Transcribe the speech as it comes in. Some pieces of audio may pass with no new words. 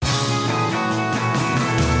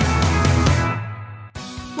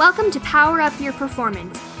Welcome to Power Up Your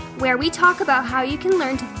Performance, where we talk about how you can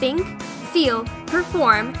learn to think, feel,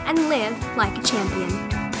 perform, and live like a champion.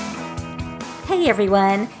 Hey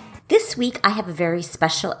everyone! This week I have a very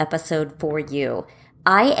special episode for you.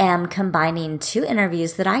 I am combining two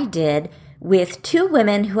interviews that I did with two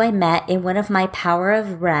women who I met in one of my Power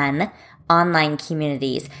of Run online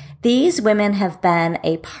communities. These women have been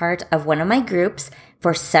a part of one of my groups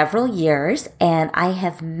for several years, and I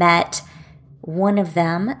have met one of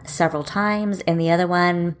them several times, and the other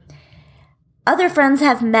one, other friends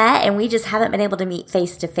have met, and we just haven't been able to meet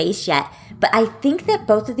face to face yet. But I think that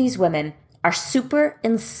both of these women are super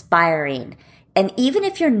inspiring. And even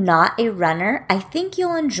if you're not a runner, I think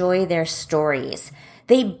you'll enjoy their stories.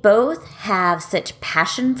 They both have such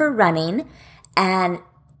passion for running and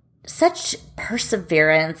such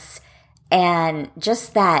perseverance and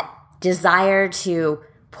just that desire to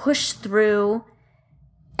push through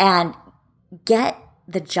and get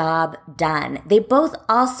the job done. They both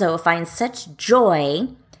also find such joy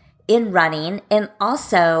in running and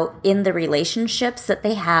also in the relationships that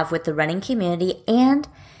they have with the running community and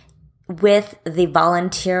with the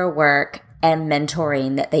volunteer work and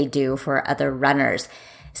mentoring that they do for other runners.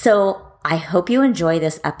 So I hope you enjoy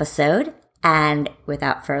this episode. And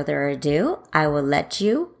without further ado, I will let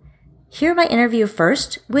you hear my interview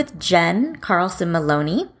first with Jen Carlson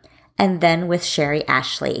Maloney and then with Sherry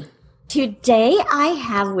Ashley. Today I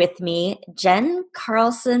have with me Jen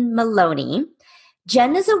Carlson Maloney.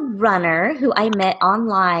 Jen is a runner who I met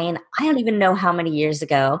online, I don't even know how many years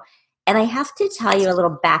ago. And I have to tell you a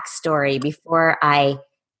little backstory before I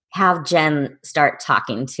have Jen start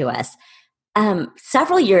talking to us.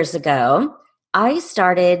 Several years ago, I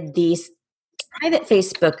started these private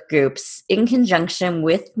Facebook groups in conjunction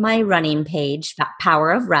with my running page,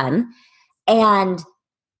 Power of Run. And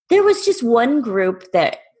there was just one group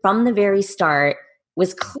that from the very start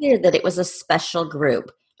was clear that it was a special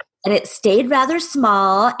group. And it stayed rather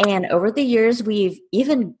small. And over the years, we've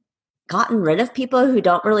even gotten rid of people who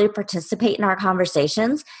don't really participate in our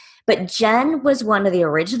conversations. But Jen was one of the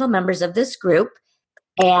original members of this group.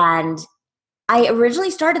 And I originally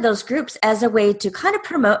started those groups as a way to kind of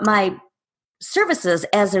promote my services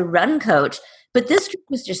as a run coach. But this group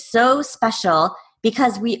was just so special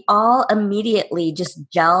because we all immediately just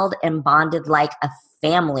gelled and bonded like a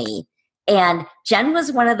family. And Jen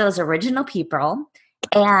was one of those original people.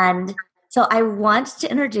 And so I want to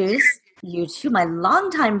introduce you to my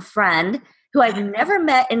longtime friend who I've never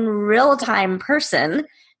met in real time person,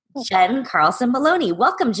 Jen Carlson Maloney.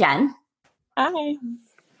 Welcome, Jen. Hi.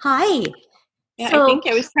 Hi. Yeah, I think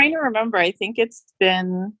I was trying to remember. I think it's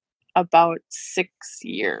been about 6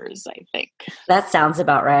 years, I think. That sounds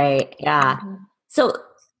about right. Yeah. Mm-hmm. So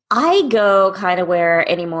I go kind of where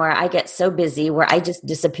anymore I get so busy where I just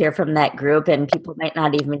disappear from that group and people might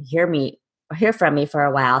not even hear from me for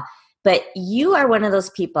a while. But you are one of those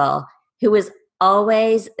people who is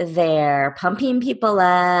always there, pumping people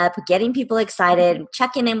up, getting people excited,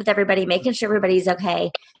 checking in with everybody, making sure everybody's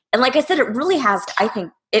okay. And like I said, it really has, I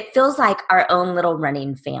think, it feels like our own little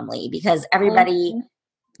running family because everybody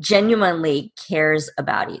genuinely cares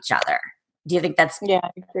about each other. Do you think that's... Yeah, I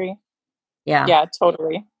agree. Yeah,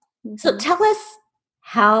 totally. So tell us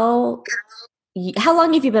how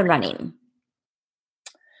long have you been running?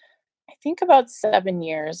 I think about 7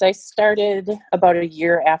 years. I started about a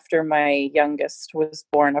year after my youngest was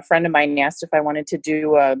born. A friend of mine asked if I wanted to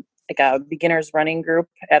do a beginner's running group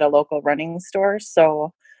at a local running store.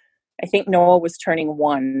 So I think Noah was turning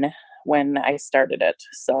 1 when I started it.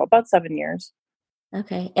 So about 7 years.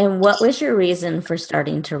 Okay. And what was your reason for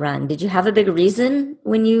starting to run? Did you have a big reason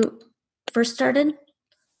when you first started?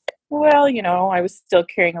 Well, I was still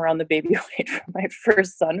carrying around the baby weight from my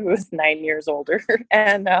first son, who was 9 years older.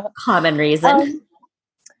 And common reason.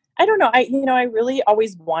 I don't know. I really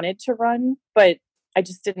always wanted to run, but I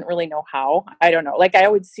just didn't really know how. I don't know. Like I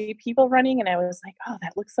would see people running and I was like, oh,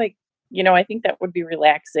 that looks like, I think that would be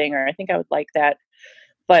relaxing, or I think I would like that.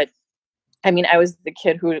 But I mean, I was the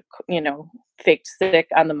kid who, faked sick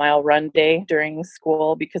on the mile run day during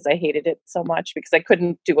school because I hated it so much because I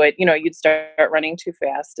couldn't do it. You'd start running too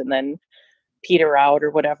fast and then peter out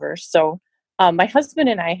or whatever. So my husband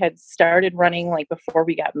and I had started running like before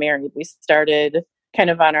we got married. We started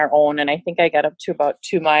kind of on our own. And I think I got up to about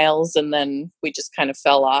 2 miles and then we just kind of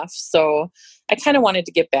fell off. So I kind of wanted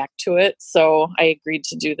to get back to it. So I agreed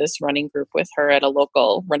to do this running group with her at a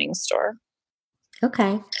local running store.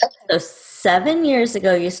 Okay. So 7 years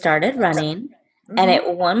ago, you started running, and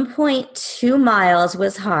at one point, 2 miles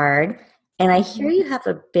was hard. And I hear you have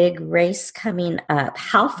a big race coming up.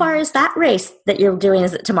 How far is that race that you're doing?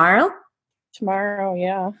 Is it tomorrow? Tomorrow,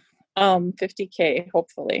 yeah. 50K,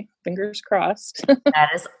 hopefully. Fingers crossed. That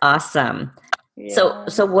is awesome. Yeah.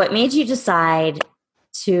 So what made you decide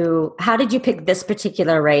how did you pick this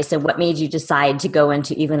particular race, and what made you decide to go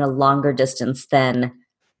into even a longer distance than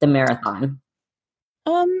the marathon?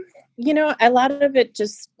 A lot of it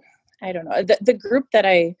just, I don't know. The group that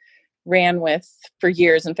I ran with for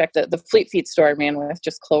years, in fact, the Fleet Feet store I ran with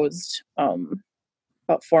just closed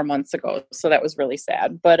about 4 months ago. So that was really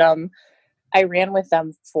sad. But I ran with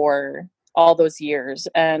them for all those years.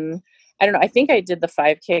 And I don't know, I think I did the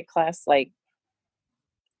 5K class like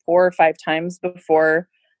 4 or 5 times before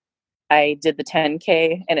I did the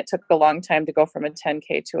 10K. And it took a long time to go from a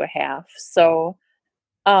 10K to a half. So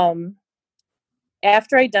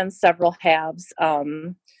after I'd done several halves,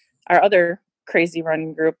 our other crazy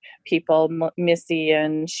run group people, Missy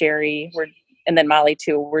and Sherry, and then Molly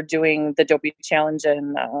too, were doing the Dopey Challenge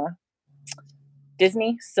in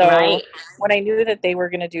Disney. So Right. when I knew that they were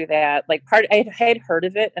going to do that, like I had heard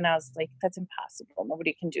of it and I was like, that's impossible.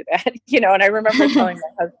 Nobody can do that, and I remember telling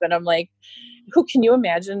my husband, I'm like, who can you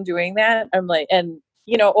imagine doing that? I'm like, and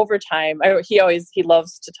over time, he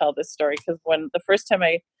loves to tell this story because when the first time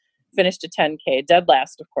I finished a 10K, dead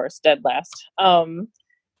last,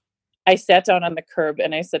 I sat down on the curb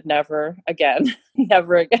and I said, never again,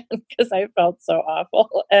 never again, because I felt so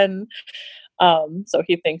awful. And so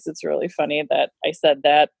he thinks it's really funny that I said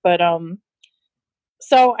that. But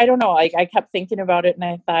so I don't know. I kept thinking about it and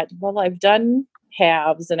I thought, well, I've done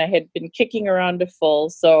halves and I had been kicking around to full.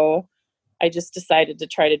 So I just decided to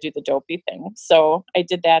try to do the Dopey thing. So I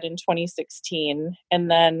did that in 2016. And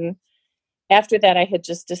then after that, I had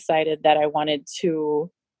just decided that I wanted to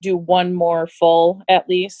do one more full at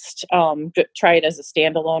least, try it as a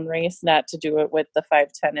standalone race, not to do it with the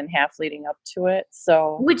 5, 10 and half leading up to it.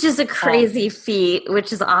 So, which is a crazy feat,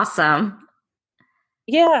 which is awesome.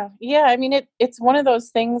 Yeah. I mean, it's one of those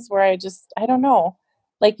things where I don't know,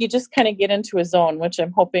 like you just kind of get into a zone, which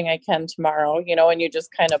I'm hoping I can tomorrow, and you just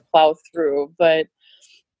kind of plow through. But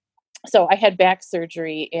so I had back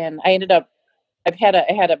surgery and I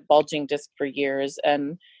had a bulging disc for years,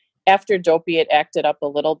 and after Dopey, it acted up a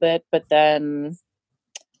little bit, but then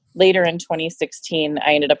later in 2016,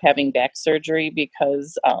 I ended up having back surgery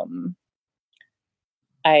because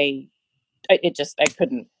I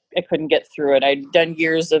couldn't get through it. I'd done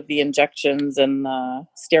years of the injections and the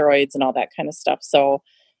steroids and all that kind of stuff. So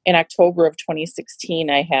in October of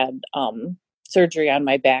 2016, I had surgery on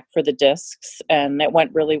my back for the discs, and it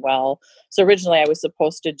went really well. So originally, I was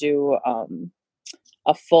supposed to do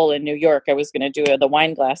a full in New York. I was going to do the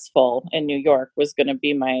Wine Glass full in New York was going to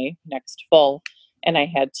be my next full. And I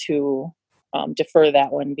had to defer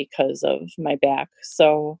that one because of my back.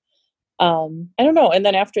 So I don't know. And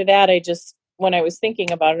then after that, when I was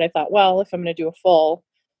thinking about it, I thought, well, if I'm going to do a full,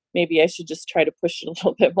 maybe I should just try to push it a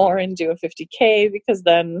little bit more and do a 50K because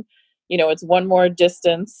then, it's one more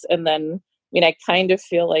distance. And then, I kind of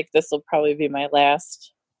feel like this will probably be my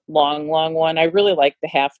last long one. I really like the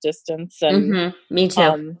half distance and me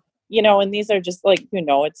too. And these are just like,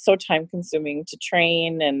 it's so time consuming to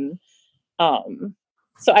train. And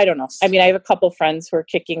so I don't know. I mean, I have a couple friends who are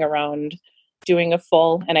kicking around doing a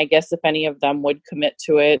full, and I guess if any of them would commit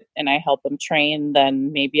to it and I help them train,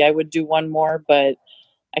 then maybe I would do one more, but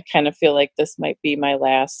I kind of feel like this might be my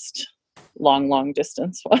last long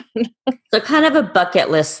distance one. So kind of a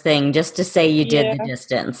bucket list thing, just to say you did the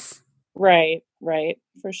distance. Right,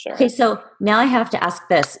 for sure. Okay, so now I have to ask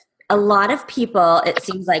this. A lot of people, it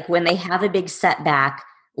seems like when they have a big setback,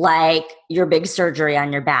 like your big surgery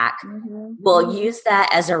on your back, will use that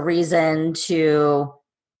as a reason to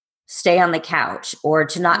stay on the couch or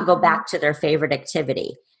to not go back to their favorite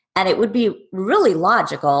activity. And it would be really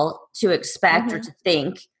logical to expect or to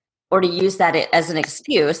think or to use that as an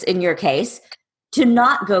excuse, in your case, to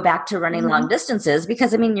not go back to running long distances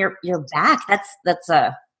because, I mean, your back, that's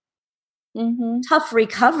a tough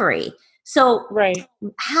recovery. So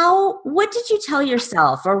what did you tell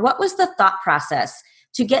yourself, or what was the thought process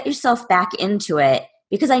to get yourself back into it?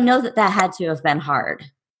 Because I know that had to have been hard.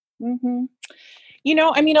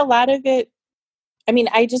 I mean, a lot of it, I mean,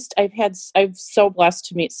 I'm so blessed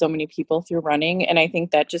to meet so many people through running. And I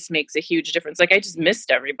think that just makes a huge difference. Like I just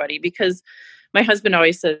missed everybody because my husband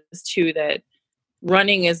always says too, that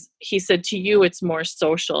running he said, to you, it's more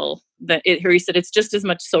social he said, it's just as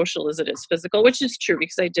much social as it is physical, which is true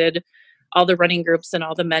because I did all the running groups and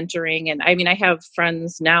all the mentoring. And I mean, I have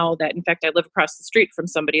friends now that, in fact, I live across the street from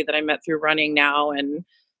somebody that I met through running now. And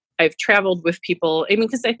I've traveled with people. I mean,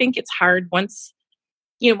 because I think it's hard once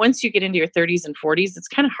you get into your 30s and 40s, it's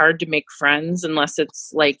kind of hard to make friends unless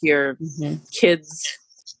it's like your kids'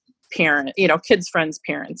 parent, kids' friends'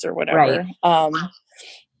 parents or whatever. Right.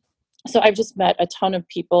 so I've just met a ton of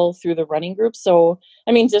people through the running group. So,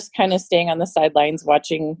 I mean, just kind of staying on the sidelines,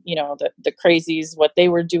 watching, the crazies, what they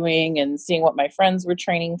were doing and seeing what my friends were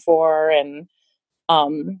training for. And, I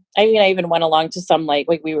mean, I even went along to some, like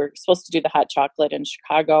we were supposed to do the hot chocolate in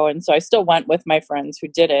Chicago. And so I still went with my friends who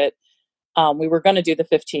did it. We were going to do the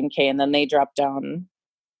 15K, and then they dropped down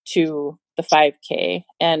to the 5K.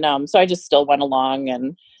 And, so I just still went along.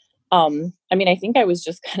 And, I mean, I think I was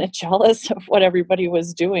just kind of jealous of what everybody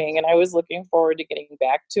was doing, and I was looking forward to getting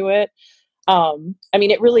back to it. I mean,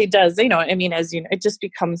 it really does, I mean, as you know, it just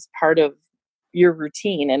becomes part of your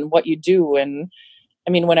routine and what you do. And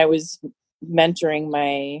I mean, when I was mentoring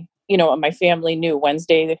my family knew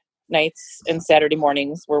Wednesday nights and Saturday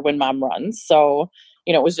mornings were when mom runs. So,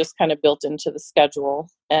 it was just kind of built into the schedule.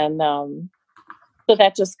 And, so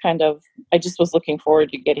that just kind of, I just was looking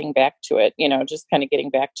forward to getting back to it, just kind of getting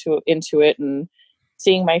back into it and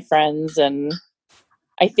seeing my friends. And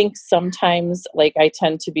I think sometimes, like, I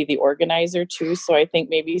tend to be the organizer too. So I think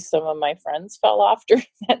maybe some of my friends fell off during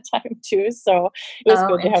that time too. So it was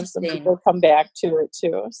good to have some people come back to it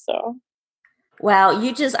too. So. Wow.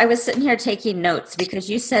 I was sitting here taking notes because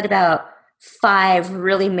you said about 5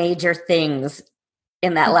 really major things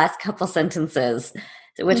in that last couple sentences,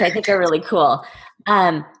 which I think are really cool.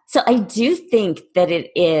 So I do think that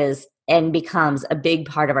it is and becomes a big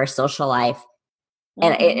part of our social life.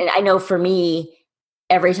 Mm-hmm. And I know for me,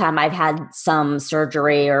 every time I've had some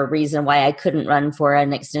surgery or reason why I couldn't run for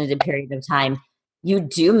an extended period of time, you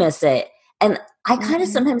do miss it. And I kind of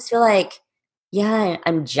sometimes feel like, yeah,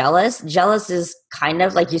 I'm jealous. Jealous is kind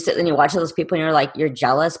of like you sit and you watch those people and you're like, you're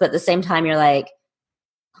jealous. But at the same time, you're like,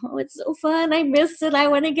 oh, it's so fun. I miss it. I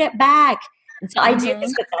want to get back. And so I do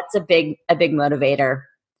think that that's a big motivator.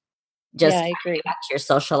 Just I agree. Back to your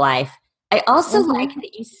social life. I also like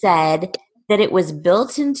that you said that it was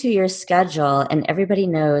built into your schedule and everybody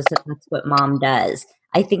knows that that's what mom does.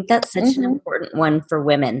 I think that's such an important one for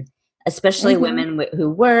women, especially women who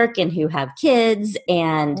work and who have kids.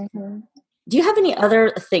 And do you have any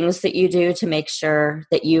other things that you do to make sure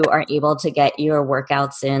that you are able to get your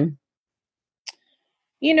workouts in?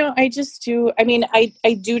 I just do. I mean,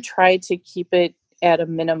 I do try to keep it at a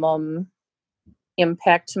minimum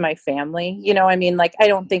impact to my family. I mean, like, I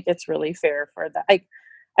don't think it's really fair for that.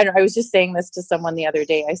 I was just saying this to someone the other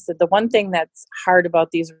day. I said, the one thing that's hard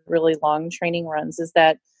about these really long training runs is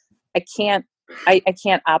that I can't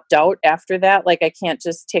opt out after that. Like, I can't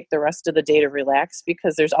just take the rest of the day to relax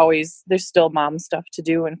because there's still mom stuff to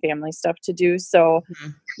do and family stuff to do. So,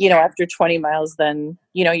 after 20 miles, then,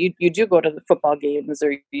 you do go to the football games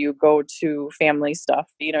or you go to family stuff,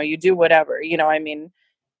 you do whatever, I mean,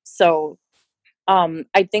 so,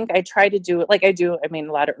 I think I try to do it like I do. I mean,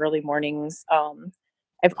 a lot of early mornings.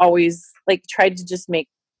 I've always like tried to just make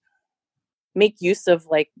use of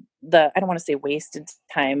like I don't want to say wasted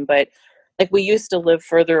time, but like we used to live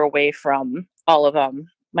further away from all of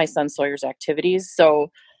my son Sawyer's activities.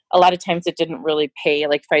 So a lot of times it didn't really pay,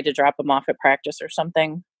 like if I had to drop him off at practice or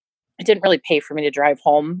something, it didn't really pay for me to drive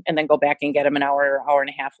home and then go back and get him an hour and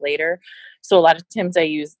a half later. So a lot of times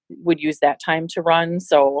I would use that time to run.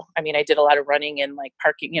 So, I mean, I did a lot of running in like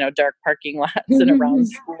parking, dark parking lots and around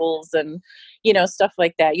schools and, stuff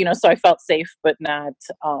like that, so I felt safe, but not,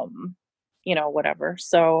 whatever.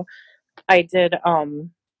 So I did,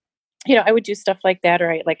 I would do stuff like that.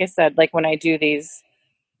 Or like I said, like when I do these,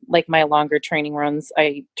 like my longer training runs,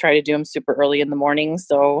 I try to do them super early in the morning.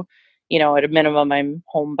 So, at a minimum, I'm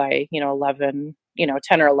home by, 11,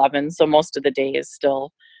 10 or 11. So most of the day is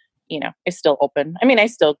still, is still open. I mean, I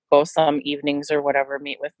still go some evenings or whatever,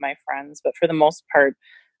 meet with my friends, but for the most part,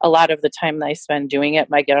 a lot of the time that I spend doing it,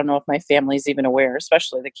 I don't know if my family's even aware,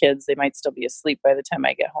 especially the kids, they might still be asleep by the time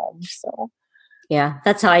I get home. So. Yeah,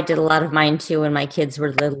 that's how I did a lot of mine too when my kids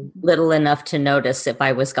were little enough to notice if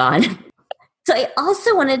I was gone. So I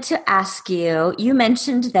also wanted to ask you, you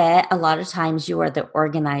mentioned that a lot of times you are the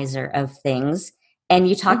organizer of things, and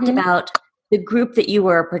you talked about the group that you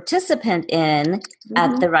were a participant in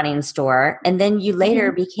at the running store, and then you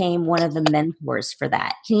later became one of the mentors for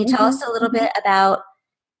that. Can you tell us a little bit about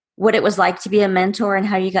what it was like to be a mentor and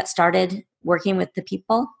how you got started working with the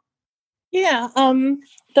people? Yeah.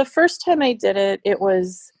 The first time I did it, it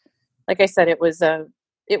was, like I said, it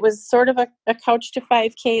was sort of a couch to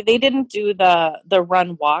 5K. They didn't do the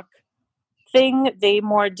run walk thing. They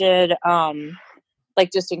more did,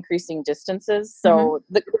 like just increasing distances. So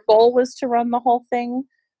the goal was to run the whole thing.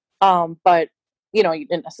 But you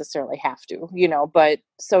didn't necessarily have to, but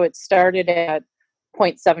so it started at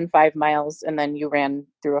 0.75 miles and then you ran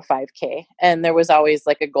through a 5K, and there was always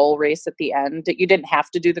like a goal race at the end. You didn't have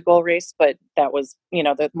to do the goal race, but that was,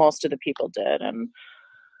 that most of the people did. And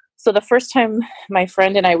So the first time my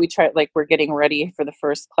friend and I, we tried, like, we're getting ready for the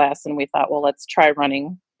first class, and we thought, well, let's try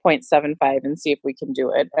running 0.75 and see if we can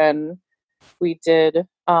do it. And we did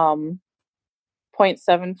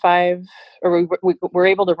 0.75, or we were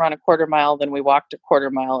able to run a quarter mile, then we walked a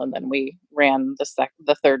quarter mile, and then we ran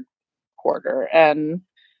the third quarter. And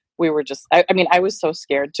we were just, I mean, I was so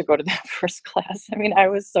scared to go to that first class. I mean, I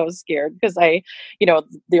was so scared because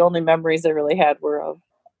the only memories I really had were of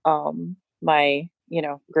my,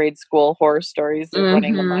 grade school horror stories of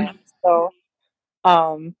running the mile. So,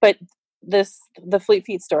 but the Fleet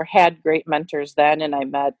Feet store had great mentors then, and I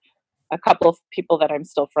met a couple of people that I'm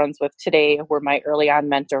still friends with today were my early on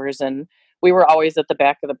mentors, and we were always at the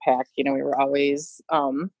back of the pack. We were always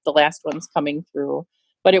the last ones coming through.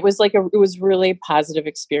 But it was it was really positive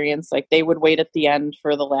experience. Like, they would wait at the end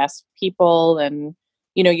for the last people, and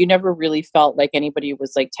you never really felt like anybody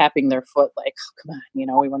was like tapping their foot, like, oh, come on,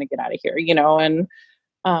 we want to get out of here, and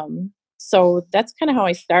so that's kind of how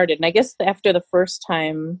I started. And I guess after the first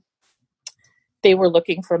time, they were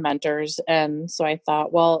looking for mentors, and so I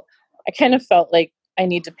thought, well, I kind of felt like I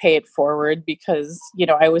need to pay it forward because,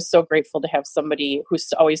 I was so grateful to have somebody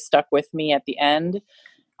who's always stuck with me at the end.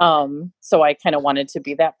 So I kind of wanted to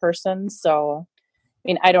be that person. So, I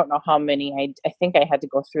mean, I don't know how many, I think I had to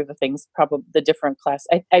go through the things, probably the different class.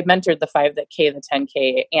 I mentored the 5K, the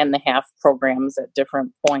 10K, and the half programs at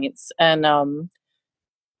different points. And,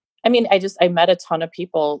 I mean, I met a ton of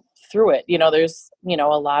people through it. There's, a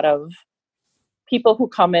lot of people who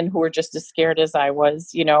come in who are just as scared as I was,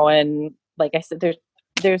 and like I said,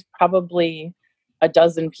 there's probably a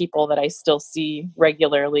dozen people that I still see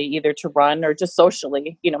regularly, either to run or just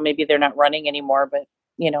socially. Maybe they're not running anymore, but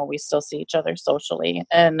we still see each other socially.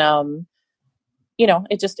 And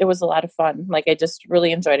it was a lot of fun. Like, I just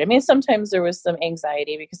really enjoyed it. I mean, sometimes there was some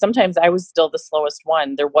anxiety because sometimes I was still the slowest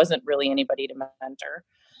one. There wasn't really anybody to mentor.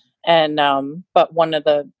 And but one of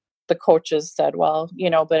the coaches said, well,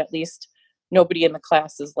 but at least nobody in the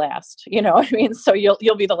class is last, I mean, so you'll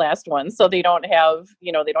be the last one. So they don't have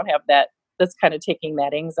that. That's kind of taking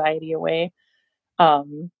that anxiety away.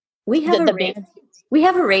 We have a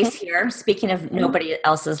race here, speaking of nobody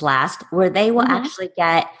else's last, where they will actually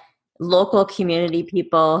get local community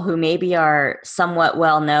people who maybe are somewhat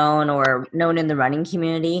well known or known in the running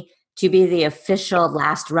community to be the official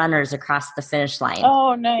last runners across the finish line.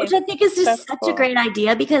 Oh, nice. Which I think is just such a great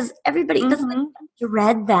idea because everybody doesn't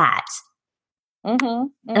dread that. And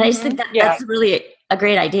I just think that's really a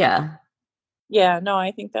great idea. Yeah, no,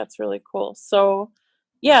 I think that's really cool. So,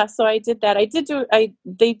 so I did that.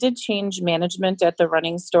 They did change management at the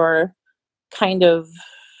running store kind of,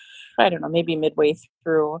 I don't know, maybe midway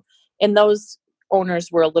through. And those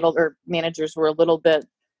managers were a little bit,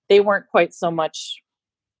 they weren't quite so much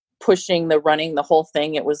pushing the running, the whole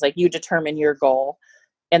thing. It was like, you determine your goal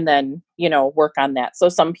and then, work on that. So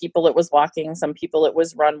some people it was walking, some people it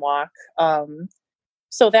was run walk.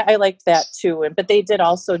 So that I liked that too. But they did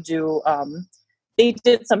also do, they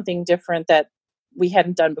did something different that we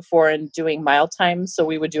hadn't done before in doing mile time. So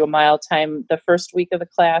we would do a mile time the first week of the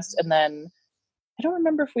class. And then I don't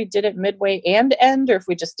remember if we did it midway and end or if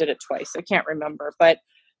we just did it twice. I can't remember, but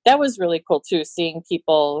that was really cool too. Seeing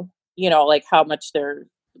people, like how much their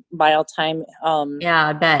mile time,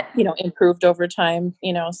 I bet, improved over time,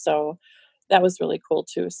 so that was really cool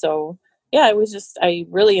too. So yeah, I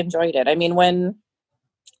really enjoyed it. I mean, when,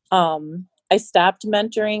 I stopped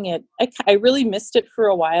mentoring it, I really missed it for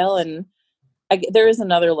a while. And there is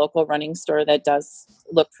another local running store that does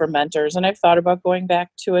look for mentors, and I've thought about going back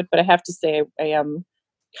to it, but I have to say I am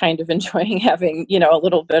kind of enjoying having, a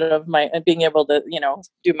little bit of being able to,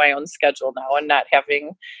 do my own schedule now and not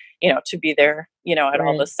having, to be there, at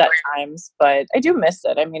all the set times. But I do miss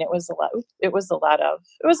it. I mean, it was a lot of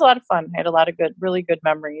fun. I had a lot of really good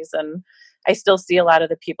memories, and I still see a lot of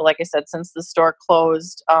the people, like I said, since the store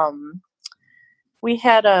closed. We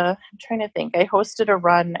had I'm trying to think, I hosted a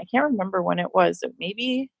run. I can't remember when it was.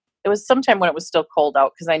 Maybe it was sometime when it was still cold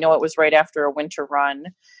out, because I know it was right after a winter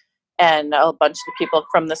run, and a bunch of the people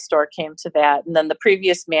from the store came to that. And then the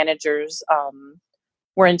previous managers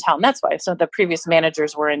were in town. That's why. So the previous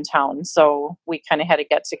managers were in town. So we kind of had to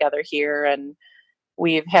get together here, and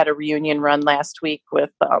we've had a reunion run last week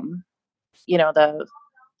with, the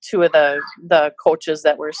two of the coaches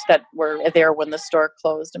that were there when the store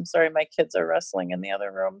closed. I'm sorry, my kids are wrestling in the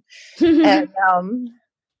other room. And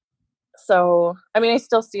so, I mean, I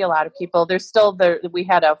still see a lot of people. There's still we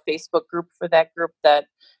had a Facebook group for that group that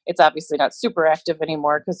it's obviously not super active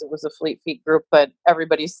anymore because it was a Fleet Feet group, but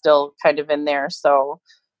everybody's still kind of in there. So,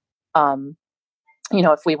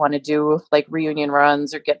 if we want to do like reunion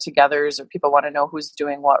runs or get-togethers, or people want to know who's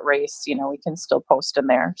doing what race, we can still post in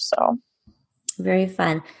there. So very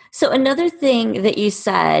fun. So another thing that you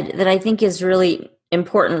said that I think is really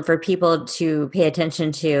important for people to pay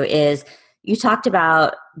attention to is you talked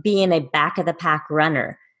about being a back of the pack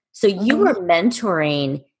runner. So you were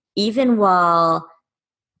mentoring even while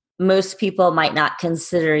most people might not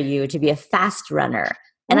consider you to be a fast runner.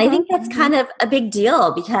 And I think that's kind of a big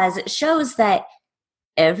deal because it shows that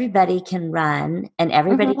everybody can run and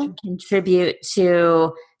everybody can contribute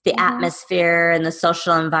to the atmosphere and the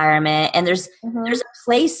social environment. And there's a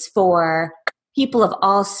place for people of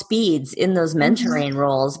all speeds in those mentoring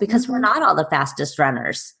roles because we're not all the fastest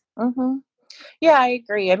runners. Yeah, I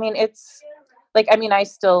agree. I mean, it's like, I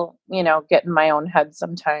still, get in my own head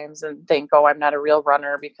sometimes and think, oh, I'm not a real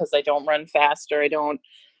runner because I don't run fast or I don't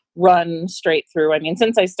run straight through. I mean,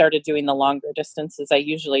 since I started doing the longer distances, I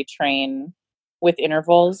usually train with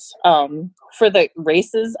intervals. For the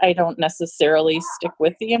races, I don't necessarily stick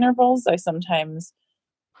with the intervals. I sometimes,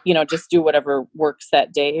 just do whatever works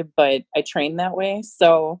that day, but I train that way.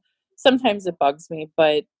 So sometimes it bugs me,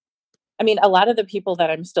 but I mean, a lot of the people that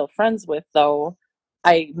I'm still friends with, though,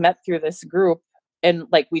 I met through this group and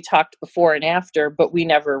like we talked before and after, but we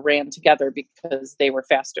never ran together because they were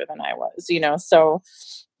faster than I was, so,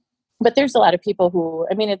 but there's a lot of people who,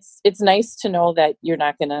 I mean, it's nice to know that you're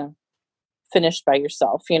not going to finish by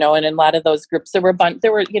yourself, and in a lot of those groups, there were,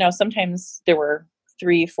 sometimes there were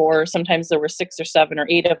 3, 4, sometimes there were 6 or 7 or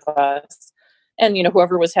 8 of us. And,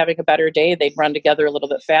 whoever was having a better day, they'd run together a little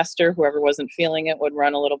bit faster. Whoever wasn't feeling it would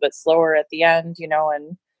run a little bit slower at the end,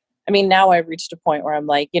 and I mean, now I've reached a point where I'm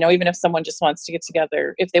like, even if someone just wants to get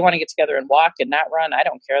together, if they want to get together and walk and not run, I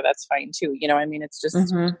don't care. That's fine too. I mean, it's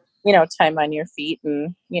just, time on your feet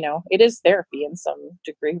and, it is therapy in some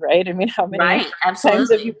degree, right? I mean, how many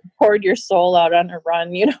times have you poured your soul out on a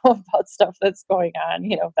run, about stuff that's going on,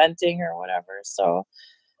 venting or whatever. So,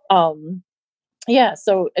 yeah,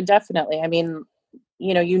 so definitely. I mean,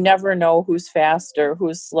 you never know who's fast or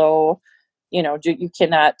who's slow. You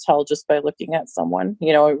cannot tell just by looking at someone.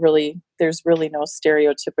 There's really no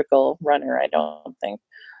stereotypical runner, I don't think.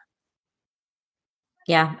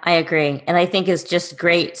 Yeah, I agree. And I think it's just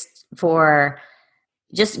great to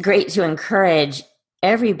encourage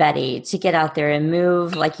everybody to get out there and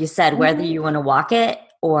move, like you said, whether you want to walk it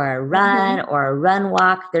or run or a run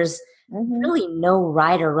walk. There's really no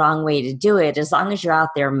right or wrong way to do it as long as you're out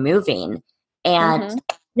there moving. And,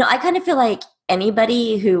 I kind of feel like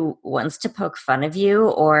anybody who wants to poke fun of you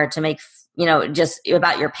or to make, just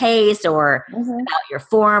about your pace or about your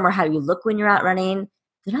form or how you look when you're out running,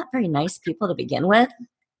 they're not very nice people to begin with.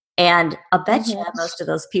 And I'll bet you most of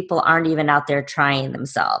those people aren't even out there trying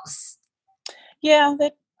themselves. Yeah,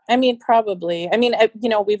 probably. I mean,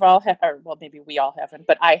 we've all had, or well, maybe we all haven't,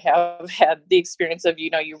 but I have had the experience of,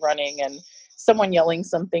 you running and someone yelling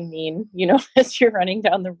something mean, as you're running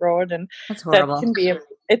down the road. And that's horrible. That can be,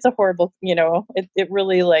 it's a horrible, it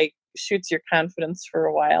really like shoots your confidence for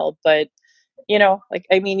a while, but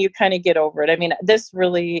you kind of get over it. I mean,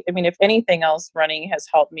 if anything else, running has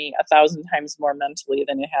helped me 1,000 times more mentally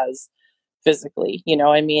than it has physically.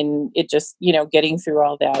 It just, getting through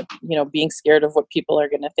all that, being scared of what people are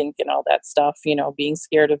going to think and all that stuff, being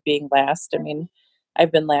scared of being last. I mean,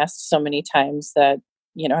 I've been last so many times that,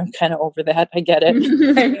 I'm kind of over that. I get it.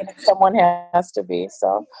 I mean, someone has to be,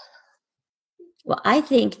 so. Well, I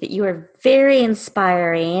think that you are very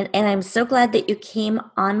inspiring, and I'm so glad that you came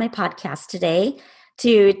on my podcast today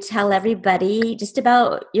to tell everybody just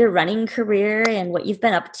about your running career and what you've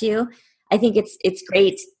been up to. I think it's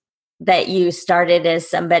great that you started as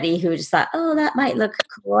somebody who just thought, oh, that might look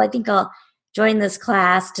cool. I think I'll join this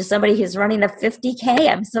class, to somebody who's running a 50K.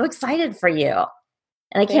 I'm so excited for you.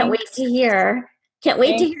 And I can't wait to hear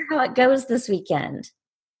how it goes this weekend.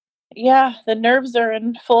 Yeah, the nerves are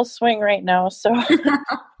in full swing right now. So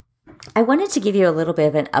I wanted to give you a little bit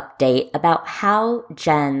of an update about how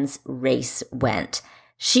Jen's race went.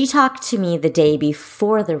 She talked to me the day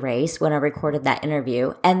before the race when I recorded that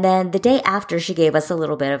interview, and then the day after she gave us a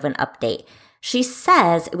little bit of an update. She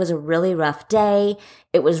says it was a really rough day.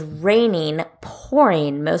 It was raining,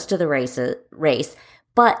 pouring most of the race,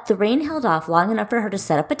 but the rain held off long enough for her to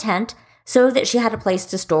set up a tent so that she had a place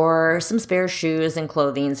to store some spare shoes and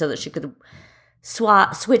clothing so that she could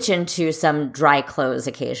switch into some dry clothes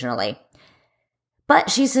occasionally.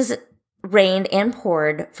 But she says it rained and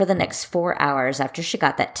poured for the next 4 hours after she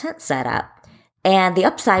got that tent set up. And the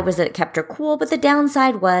upside was that it kept her cool, but the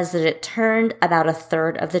downside was that it turned about a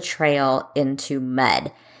third of the trail into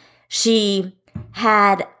mud. She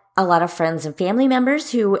had a lot of friends and family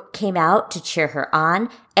members who came out to cheer her on.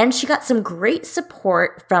 And she got some great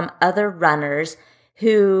support from other runners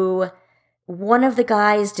who, one of the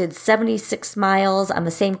guys did 76 miles on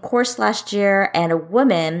the same course last year, and a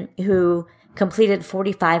woman who completed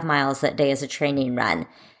 45 miles that day as a training run.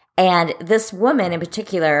 And this woman in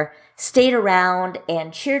particular stayed around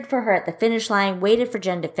and cheered for her at the finish line, waited for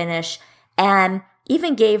Jen to finish, and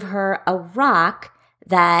even gave her a rock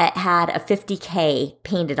that had a 50K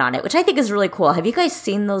painted on it, which I think is really cool. Have you guys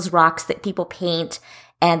seen those rocks that people paint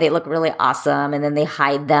and they look really awesome and then they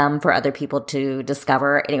hide them for other people to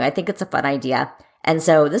discover? Anyway, I think it's a fun idea. And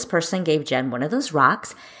so this person gave Jen one of those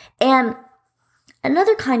rocks. And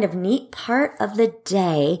another kind of neat part of the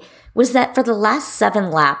day was that for the last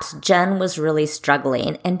 7 laps, Jen was really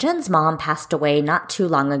struggling. And Jen's mom passed away not too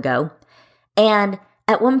long ago. And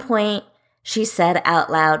at one point, she said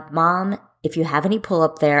out loud, "Mom, if you have any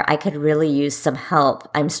pull-up there, I could really use some help.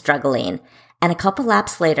 I'm struggling." And a couple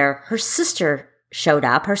laps later, her sister showed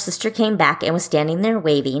up. Her sister came back and was standing there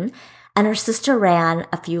waving. And her sister ran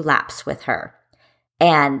a few laps with her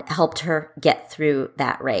and helped her get through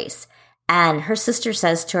that race. And her sister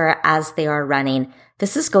says to her as they are running,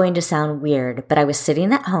 "This is going to sound weird, but I was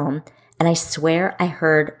sitting at home and I swear I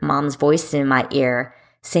heard Mom's voice in my ear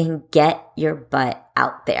saying, 'Get your butt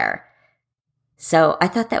out there.'" So I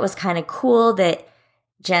thought that was kind of cool that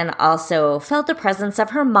Jen also felt the presence of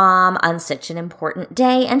her mom on such an important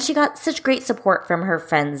day, and she got such great support from her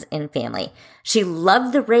friends and family. She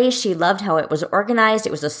loved the race. She loved how it was organized.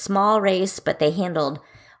 It was a small race, but they handled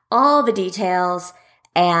all the details,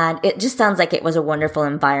 and it just sounds like it was a wonderful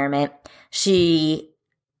environment. She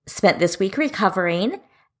spent this week recovering,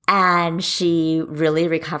 and she really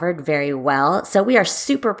recovered very well. So we are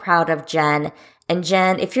super proud of Jen. And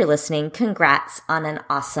Jen, if you're listening, congrats on an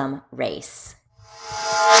awesome race.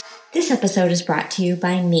 This episode is brought to you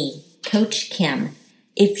by me, Coach Kim.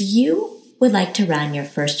 If you would like to run your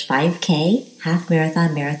first 5K, half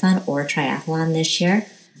marathon, marathon, or triathlon this year,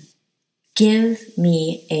 give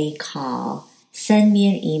me a call. Send me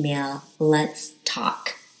an email. Let's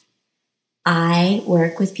talk. I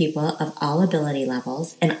work with people of all ability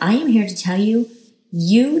levels, and I am here to tell you,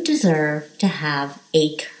 you deserve to have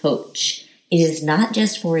a coach. It is not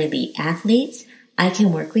just for elite athletes. I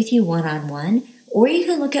can work with you one-on-one, or you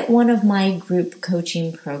can look at one of my group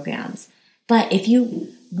coaching programs. But if you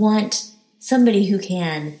want somebody who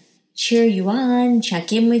can cheer you on,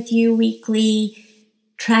 check in with you weekly,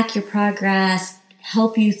 track your progress,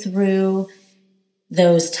 help you through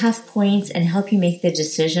those tough points, and help you make the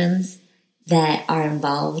decisions that are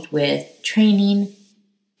involved with training,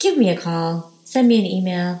 give me a call, send me an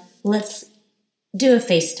email. Let's do a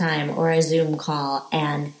FaceTime or a Zoom call,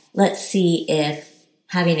 and let's see if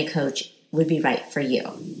having a coach would be right for you.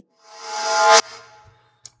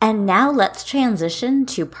 And now let's transition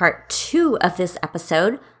to part 2 of this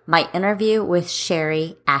episode, my interview with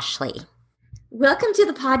Sherry Ashley. Welcome to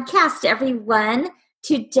the podcast, everyone.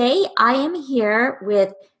 Today I am here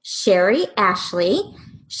with Sherry Ashley.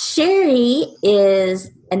 Sherry is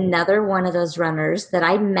another one of those runners that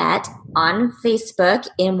I met on Facebook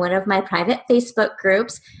in one of my private Facebook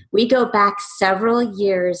groups. We go back several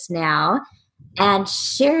years now. And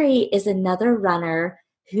Sherry is another runner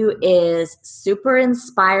who is super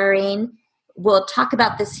inspiring. We'll talk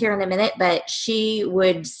about this here in a minute, but she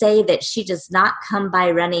would say that she does not come by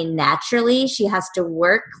running naturally. She has to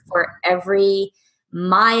work for every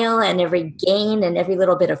mile and every gain and every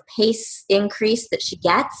little bit of pace increase that she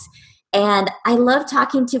gets. And I love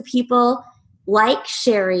talking to people like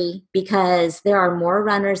Sherry because there are more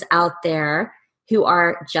runners out there who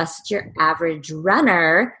are just your average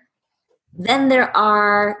runner than there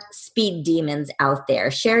are speed demons out there.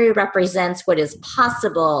 Sherry represents what is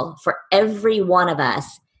possible for every one of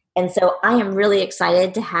us. And so I am really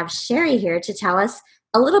excited to have Sherry here to tell us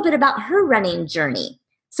a little bit about her running journey.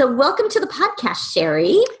 So welcome to the podcast,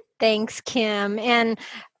 Sherry. Thanks, Kim. And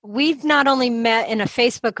we've not only met in a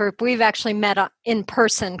Facebook group, we've actually met in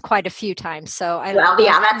person quite a few times. So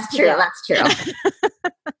that's true. Yeah. That's true.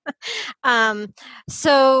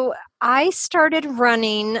 So I started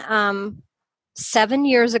running 7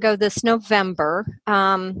 years ago this November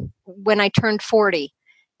when I turned 40.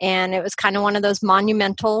 And it was kind of one of those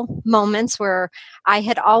monumental moments where I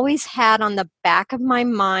had always had on the back of my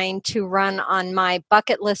mind to run on my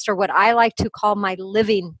bucket list, or what I like to call my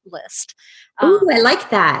living list. Ooh, I like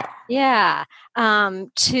that. Yeah.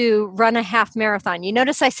 To run a half marathon. You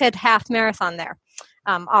notice I said half marathon there.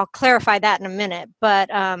 I'll clarify that in a minute. But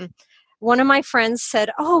one of my friends said,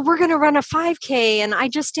 "Oh, we're going to run a 5K. And I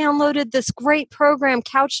just downloaded this great program,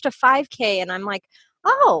 Couch to 5K. And I'm like,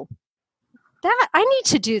 "Oh, that I need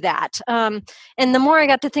to do that. And the more I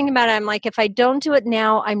got to think about it, I'm like, if I don't do it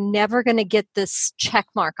now, I'm never going to get this check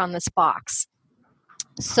mark on this box.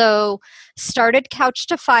 So started Couch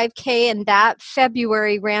to 5K, and that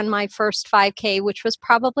February ran my first 5K, which was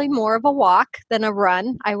probably more of a walk than a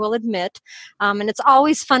run, I will admit. And it's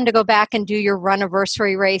always fun to go back and do your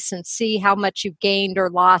run-iversary race and see how much you've gained or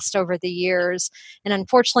lost over the years. And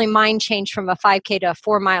unfortunately, mine changed from a 5K to a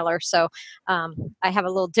 4-miler, so I have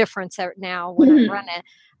a little difference now when I run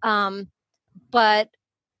it. But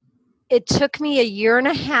it took me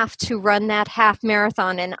 1.5 years to run that half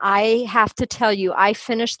marathon. And I have to tell you, I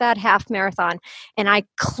finished that half marathon and I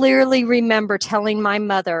clearly remember telling my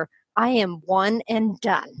mother, I am one and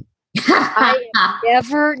done. I am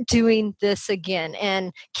never doing this again.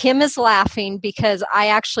 And Kim is laughing because I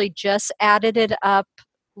actually just added it up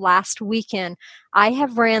last weekend. I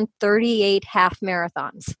have ran 38 half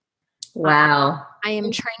marathons. Wow. I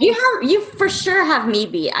am training. You for sure have me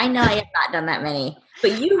beat. I know I have not done that many,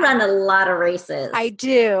 but you run a lot of races. I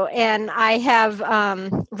do. And I have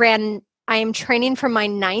I am training for my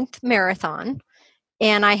 9th marathon,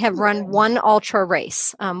 and I have run one ultra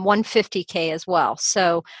race, 150K as well.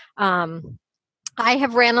 So I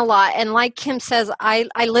have ran a lot. And like Kim says, I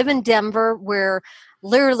live in Denver, where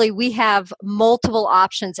literally we have multiple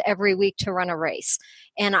options every week to run a race.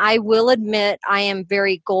 And I will admit I am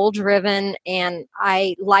very goal driven, and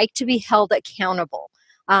I like to be held accountable.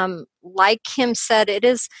 Like Kim said,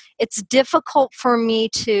 it's difficult for me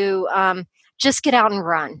to just get out and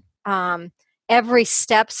run. Every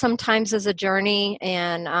step sometimes is a journey,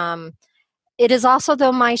 and it is also,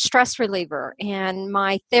 though, my stress reliever and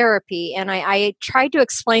my therapy. And I tried to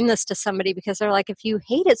explain this to somebody because they're like, if you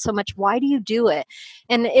hate it so much, why do you do it?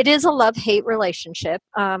 And it is a love-hate relationship.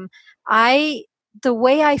 The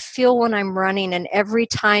way I feel when I'm running, and every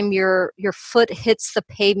time your foot hits the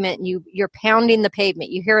pavement, you're pounding the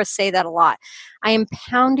pavement. You hear us say that a lot. I am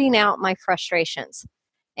pounding out my frustrations.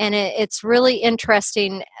 And it's really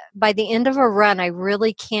interesting. By the end of a run, I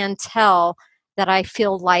really can tell that I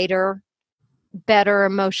feel lighter, better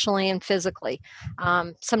emotionally and physically.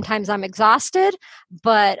 Sometimes I'm exhausted,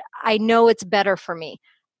 but I know it's better for me.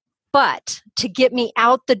 But to get me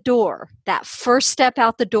out the door, that first step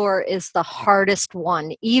out the door is the hardest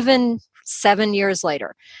one, even 7 years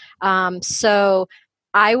later. So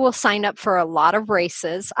I will sign up for a lot of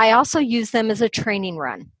races. I also use them as a training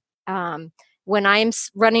run. When I'm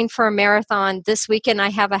running for a marathon, this weekend I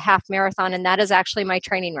have a half marathon, and that is actually my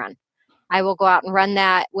training run. I will go out and run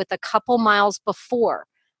that with a couple miles before.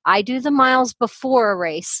 I do the miles before a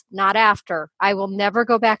race, not after. I will never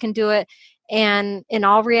go back and do it. And in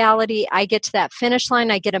all reality, I get to that finish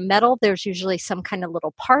line, I get a medal. There's usually some kind of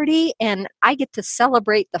little party, and I get to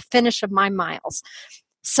celebrate the finish of my miles.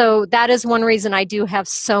 So that is one reason I do have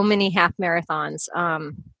so many half marathons,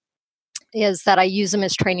 is that I use them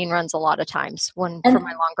as training runs a lot of times for my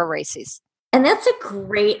longer races. And that's a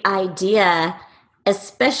great idea,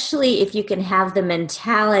 especially if you can have the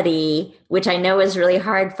mentality, which I know is really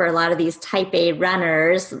hard for a lot of these type A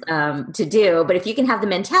runners to do, but if you can have the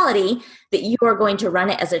mentality that you are going to run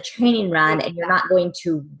it as a training run and you're not going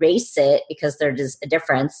to race it, because there's just a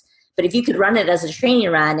difference. But if you could run it as a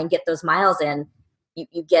training run and get those miles in,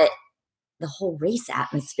 you get the whole race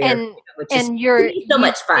atmosphere, which is so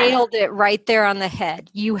much fun. You nailed it right there on the head.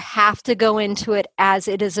 You have to go into it as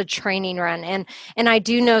it is a training run. And I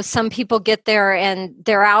do know some people get there and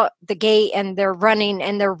they're out the gate and they're running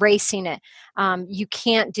and they're racing it. You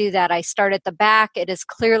can't do that. I start at the back. It is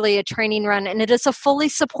clearly a training run, and it is a fully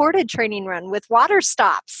supported training run with water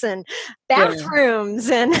stops and bathrooms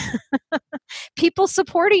and people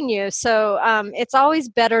supporting you. So it's always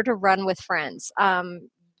better to run with friends.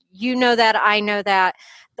 You know that, I know that.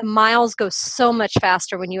 The miles go so much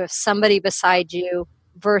faster when you have somebody beside you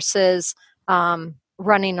versus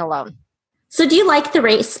running alone. So do you like the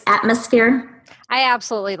race atmosphere? I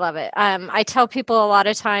absolutely love it. I tell people a lot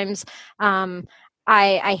of times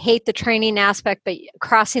I hate the training aspect, but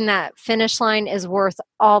crossing that finish line is worth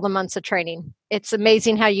all the months of training. It's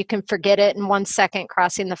amazing how you can forget it in 1 second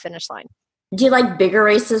crossing the finish line. Do you like bigger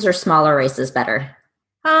races or smaller races better?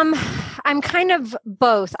 I'm kind of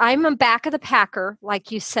both. I'm a back of the packer,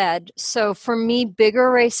 like you said. So for me,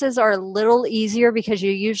 bigger races are a little easier because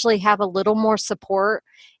you usually have a little more support,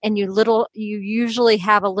 and you usually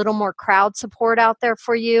have a little more crowd support out there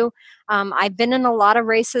for you. I've been in a lot of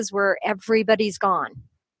races where everybody's gone,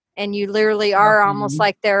 and you literally are almost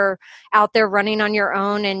like they're out there running on your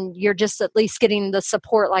own, and you're just at least getting the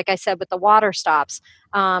support, like I said, with the water stops.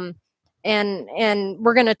 and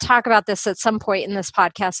we're going to talk about this at some point in this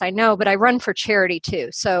podcast, I know, but I run for charity too.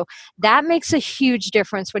 So that makes a huge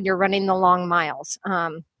difference when you're running the long miles.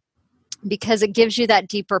 Because it gives you that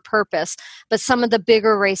deeper purpose. But some of the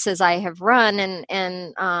bigger races I have run,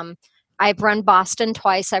 and I've run Boston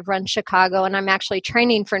twice, I've run Chicago, and I'm actually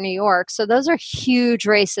training for New York. So those are huge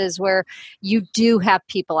races where you do have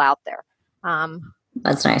people out there.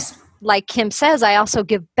 That's nice. Like Kim says, I also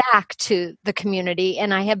give back to the community,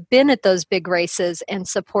 and I have been at those big races and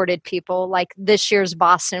supported people, like this year's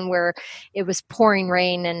Boston, where it was pouring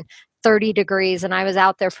rain and 30 degrees, and I was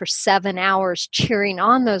out there for 7 hours cheering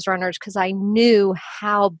on those runners because I knew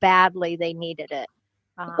how badly they needed it.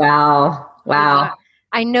 Wow. Yeah,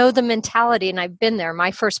 I know the mentality, and I've been there. My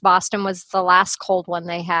first Boston was the last cold one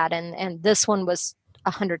they had, and this one was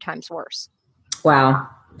 100 times worse. Wow.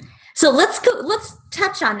 So let's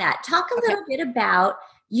touch on that. Talk a little bit about,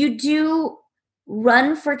 you do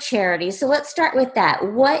run for charity. So let's start with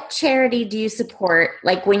that. What charity do you support?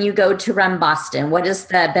 Like when you go to run Boston, what is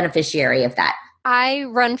the beneficiary of that? I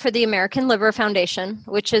run for the American Liver Foundation,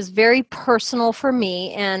 which is very personal for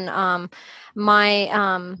me. And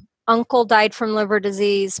my uncle died from liver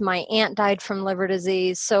disease. My aunt died from liver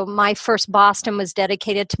disease. So my first Boston was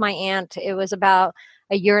dedicated to my aunt. It was about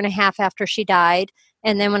a year and a half after she died.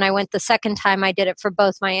 And then when I went the second time, I did it for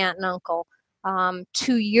both my aunt and uncle.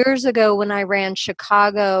 2 years ago when I ran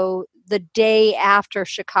Chicago, the day after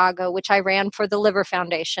Chicago, which I ran for the Liver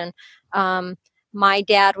Foundation, my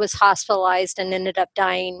dad was hospitalized and ended up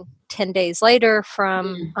dying 10 days later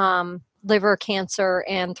from liver cancer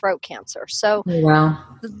and throat cancer. So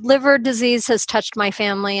liver disease has touched my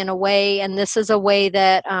family in a way, and this is a way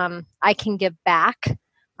that I can give back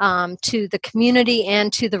to the community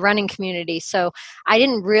and to the running community. So I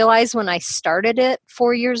didn't realize when I started it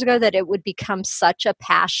 4 years ago that it would become such a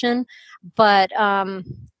passion. But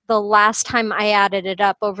the last time I added it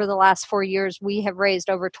up over the last 4 years, we have raised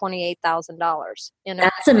over $28,000.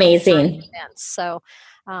 That's amazing. So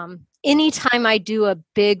anytime I do a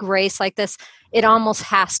big race like this, it almost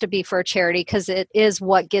has to be for a charity because it is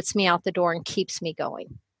what gets me out the door and keeps me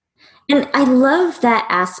going. And I love that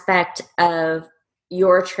aspect of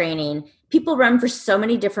your training. People run for so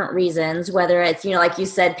many different reasons, whether it's, like you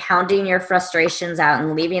said, pounding your frustrations out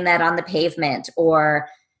and leaving that on the pavement, or,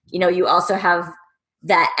 you also have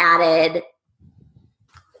that added,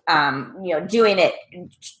 doing it,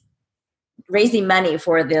 raising money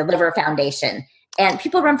for the Liver Foundation. And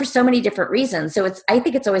people run for so many different reasons. So I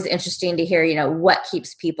think it's always interesting to hear, what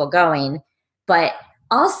keeps people going. But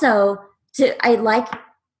also I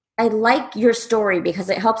like your story because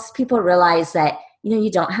it helps people realize that,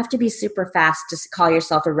 you don't have to be super fast to call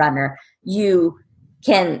yourself a runner. You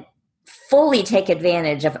can fully take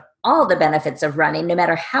advantage of all the benefits of running, no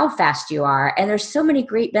matter how fast you are. And there's so many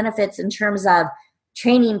great benefits in terms of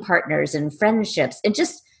training partners and friendships. And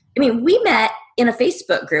we met in a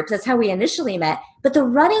Facebook group. That's how we initially met. But the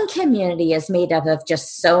running community is made up of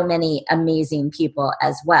just so many amazing people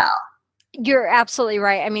as well. You're absolutely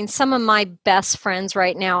right. Some of my best friends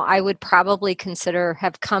right now, I would probably consider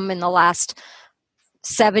have come in the last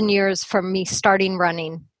 7 years from me starting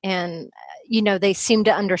running. And, they seem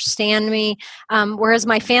to understand me. Whereas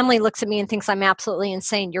my family looks at me and thinks I'm absolutely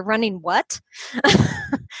insane. You're running what?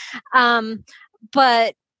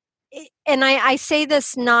 But, and I say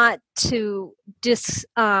this not to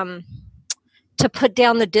to put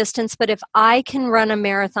down the distance, but if I can run a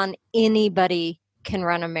marathon, anybody can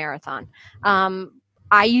run a marathon.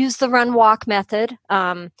 I use the run walk method.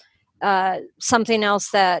 Something else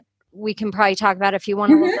that we can probably talk about if you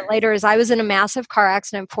want a little bit later is I was in a massive car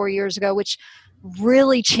accident 4 years ago, which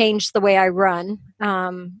really changed the way I run.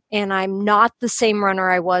 And I'm not the same runner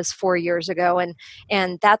I was 4 years ago.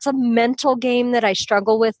 And that's a mental game that I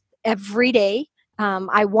struggle with every day.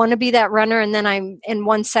 I want to be that runner, and then I'm in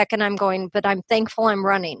 1 second I'm going, but I'm thankful I'm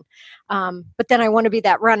running. But then I want to be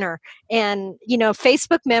that runner. And,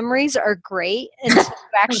 Facebook memories are great until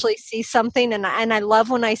you actually see something. And I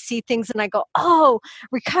love when I see things and I go, oh,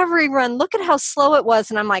 recovery run, look at how slow it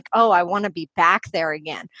was. And I'm like, oh, I want to be back there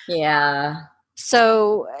again. Yeah.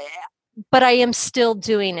 So, but I am still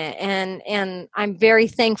doing it. And I'm very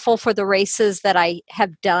thankful for the races that I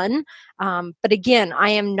have done. But again, I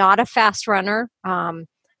am not a fast runner.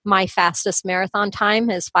 My fastest marathon time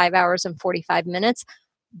is 5 hours and 45 minutes,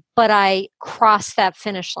 but I crossed that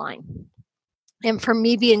finish line. And for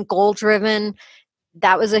me being goal driven,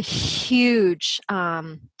 that was a huge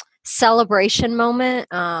celebration moment.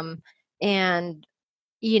 And,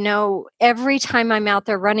 every time I'm out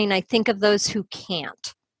there running, I think of those who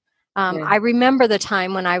can't. I remember the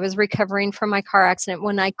time when I was recovering from my car accident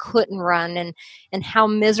when I couldn't run, and how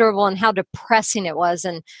miserable and how depressing it was.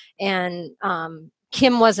 And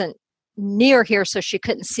Kim wasn't near here, so she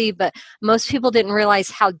couldn't see, but most people didn't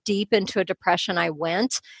realize how deep into a depression I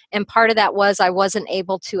went. And part of that was I wasn't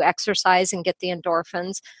able to exercise and get the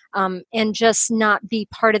endorphins, and just not be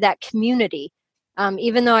part of that community.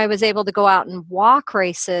 Even though I was able to go out and walk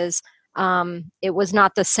races, it was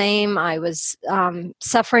not the same. I was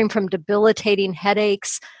suffering from debilitating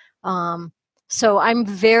headaches. So I'm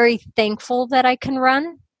very thankful that I can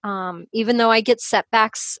run, even though I get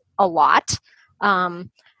setbacks a lot.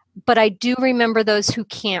 But I do remember those who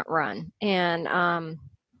can't run, and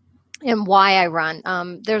why I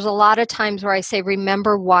run. There's a lot of times where I say,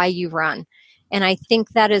 remember why you run. And I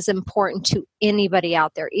think that is important to anybody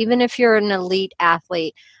out there. Even if you're an elite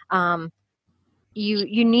athlete,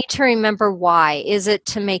 you need to remember why. Is it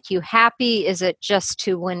to make you happy? Is it just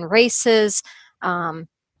to win races? I'm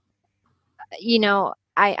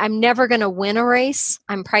never going to win a race.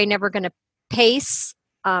 I'm probably never going to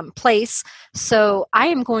place. So I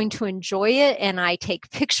am going to enjoy it, and I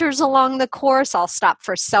take pictures along the course. I'll stop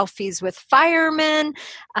for selfies with firemen.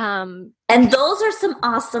 And those are some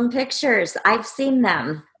awesome pictures. I've seen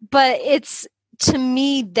them. But to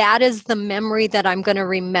me, that is the memory that I'm going to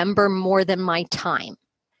remember more than my time.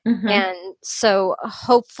 Mm-hmm. And so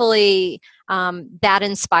hopefully that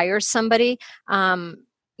inspires somebody.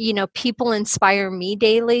 People inspire me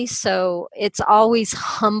daily. So it's always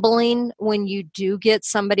humbling when you do get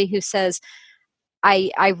somebody who says,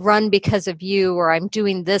 I run because of you, or I'm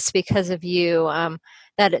doing this because of you.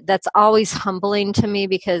 That's always humbling to me,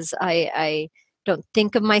 because I don't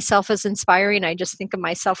think of myself as inspiring. I just think of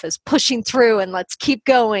myself as pushing through and let's keep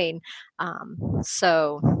going. I want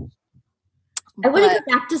to go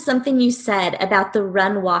back to something you said about the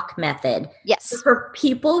run walk method. Yes. So for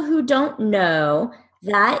people who don't know,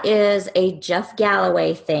 that is a Jeff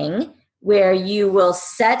Galloway thing where you will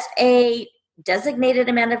set a designated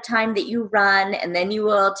amount of time that you run, and then you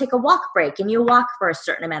will take a walk break and you walk for a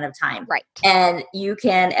certain amount of time. Right. And you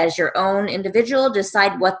can, as your own individual,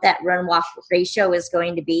 decide what that run walk ratio is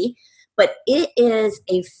going to be. But it is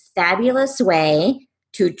a fabulous way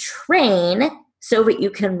to train so that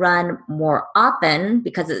you can run more often,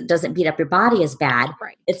 because it doesn't beat up your body as bad.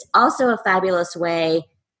 Right. It's also a fabulous way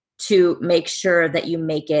to make sure that you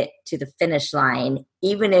make it to the finish line,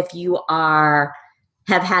 even if you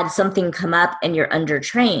have had something come up and you're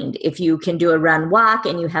undertrained. If you can do a run walk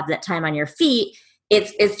and you have that time on your feet,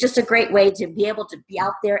 it's just a great way to be able to be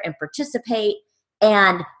out there and participate.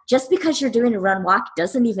 And just because you're doing a run walk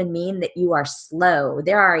doesn't even mean that you are slow.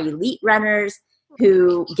 There are elite runners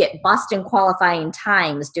who get Boston qualifying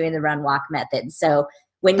times doing the run walk method. So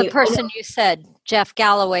when the person you said, Jeff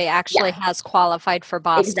Galloway, actually has qualified for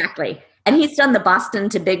Boston. Exactly. And he's done the Boston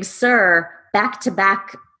to Big Sur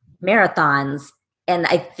back-to-back marathons. And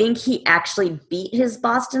I think he actually beat his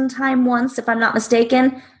Boston time once, if I'm not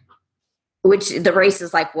mistaken, which the race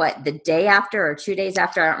is like, what, the day after or 2 days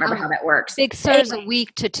after? I don't remember how that works. Big Sur is a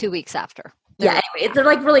week to 2 weeks after. Anyway, they're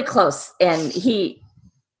like really close. And he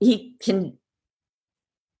can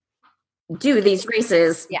do these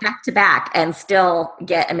races back to back and still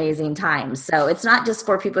get amazing times. So it's not just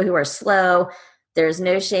for people who are slow. There's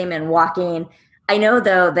no shame in walking. I know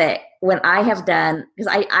though that when I have done, because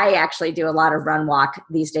I actually do a lot of run walk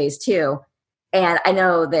these days too. And I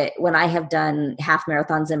know that when I have done half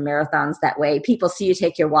marathons and marathons that way, people see you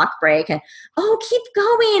take your walk break and, oh, keep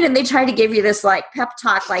going. And they try to give you this like pep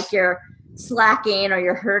talk, like you're slacking or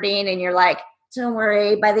you're hurting. And you're like, don't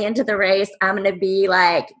worry, by the end of the race, I'm going to be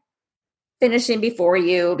like finishing before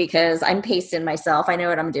you because I'm pacing myself. I know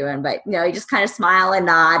what I'm doing, but you just kind of smile and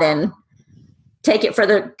nod and take it for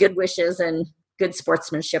the good wishes and good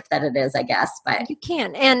sportsmanship that it is, I guess. But you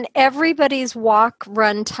can. And everybody's walk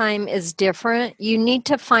run time is different. You need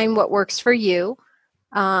to find what works for you.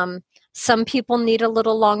 Some people need a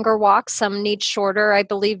little longer walk. Some need shorter. I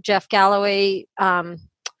believe Jeff Galloway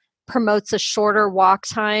promotes a shorter walk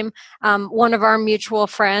time. One of our mutual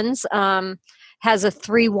friends has a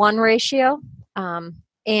 3-1 ratio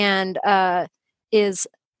and is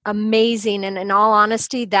amazing. And in all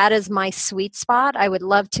honesty, that is my sweet spot. I would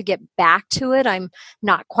love to get back to it. I'm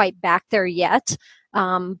not quite back there yet.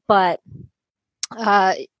 But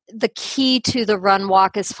the key to the run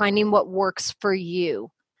walk is finding what works for you.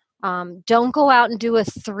 Don't go out and do a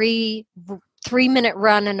 3-minute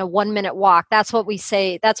run and a 1-minute walk. That's what we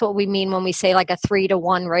say. That's what we mean when we say like a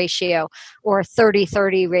 3-to-1 ratio or a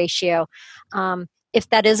 30-30 ratio. If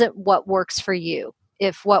that isn't what works for you.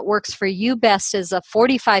 If what works for you best is a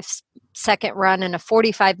 45-second run and a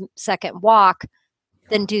 45-second walk,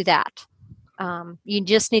 then do that. You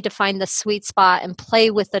just need to find the sweet spot and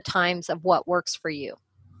play with the times of what works for you.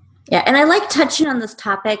 Yeah, and I like touching on this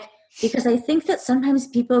topic because I think that sometimes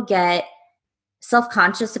people get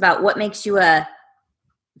self-conscious about what makes you a,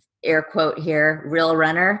 air quote here, real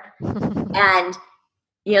runner. And,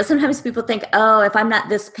 sometimes people think, oh, if I'm not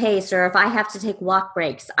this pace or if I have to take walk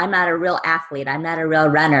breaks, I'm not a real athlete. I'm not a real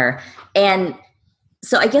runner. And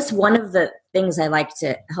so I guess one of the things I like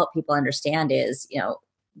to help people understand is,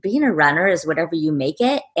 being a runner is whatever you make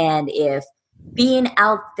it. And if being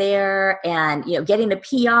out there and, getting a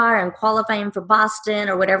PR and qualifying for Boston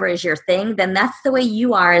or whatever is your thing, then that's the way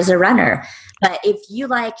you are as a runner. But if you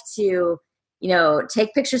like to,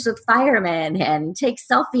 take pictures with firemen and take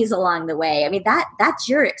selfies along the way, I mean, that's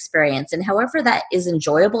your experience. And however that is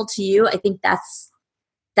enjoyable to you, I think that's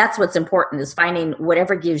what's important, is finding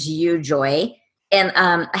whatever gives you joy. And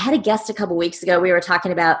I had a guest a couple weeks ago. We were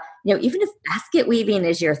talking about, even if basket weaving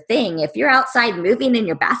is your thing, if you're outside moving in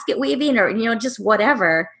your basket weaving or, just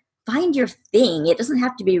whatever, find your thing. It doesn't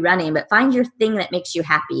have to be running, but find your thing that makes you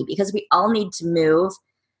happy, because we all need to move.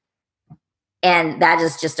 And that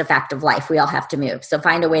is just a fact of life. We all have to move. So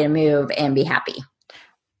find a way to move and be happy.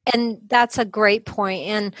 And that's a great point.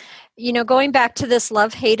 And, going back to this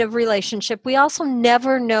love-hate of relationship, we also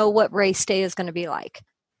never know what race day is going to be like.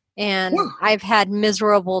 And I've had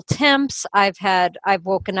miserable temps. I've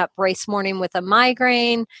woken up race morning with a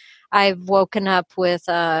migraine. I've woken up with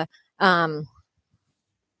an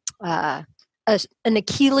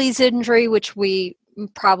Achilles injury, which we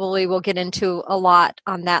probably will get into a lot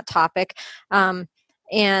on that topic. And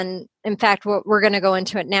in fact, we're going to go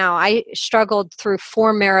into it now. I struggled through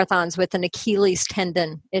 4 marathons with an Achilles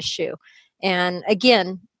tendon issue. And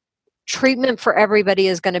again, treatment for everybody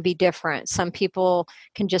is going to be different. Some people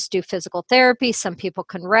can just do physical therapy. Some people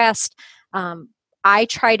can rest. I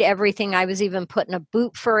tried everything. I was even put in a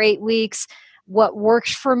boot for 8 weeks. What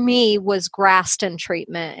worked for me was Graston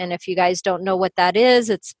treatment. And if you guys don't know what that is,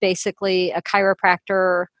 it's basically a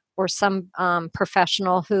chiropractor or some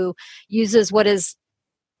professional who uses what is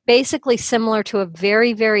basically similar to a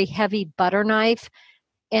very, very heavy butter knife,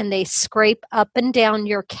 and they scrape up and down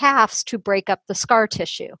your calves to break up the scar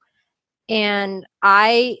tissue. And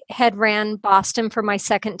I had ran Boston for my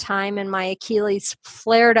second time, and my Achilles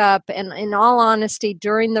flared up. And in all honesty,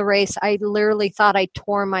 during the race, I literally thought I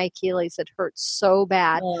tore my Achilles. It hurt so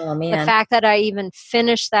bad. Oh, man. The fact that I even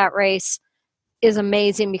finished that race is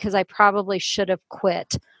amazing, because I probably should have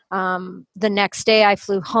quit. The next day I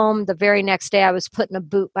flew home. The very next day I was put in a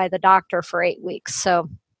boot by the doctor for 8 weeks. So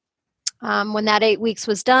when that 8 weeks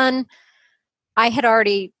was done, I had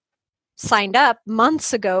already signed up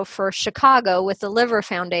months ago for Chicago with the Liver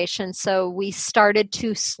Foundation. So we started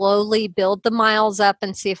to slowly build the miles up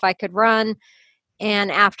and see if I could run.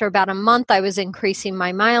 And after about a month, I was increasing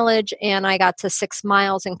my mileage, and I got to 6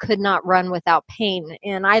 miles and could not run without pain.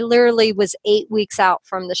 And I literally was 8 weeks out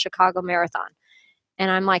from the Chicago Marathon.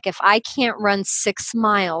 And I'm like, if I can't run 6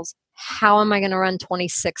 miles, how am I going to run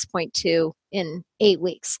 26.2 in 8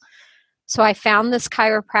 weeks? So I found this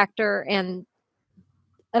chiropractor, and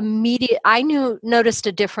I noticed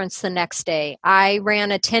a difference the next day. I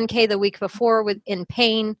ran a 10K the week before in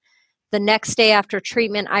pain. The next day after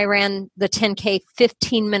treatment, I ran the 10K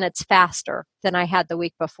 15 minutes faster than I had the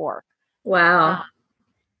week before. Wow.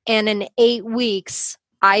 And in 8 weeks,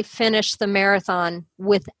 I finished the marathon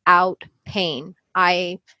without pain.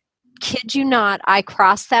 I kid you not, I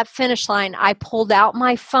crossed that finish line. I pulled out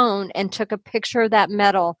my phone and took a picture of that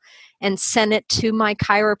medal and sent it to my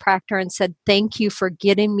chiropractor and said, thank you for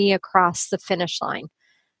getting me across the finish line.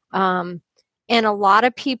 And a lot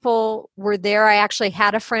of people were there. I actually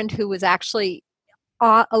had a friend who was actually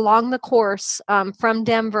along the course from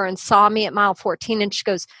Denver and saw me at mile 14. And she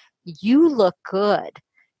goes, you look good.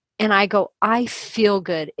 And I go, I feel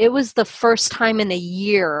good. It was the first time in a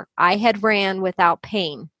year I had ran without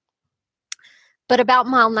pain. But about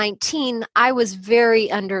mile 19, I was very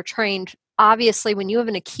undertrained. Obviously, when you have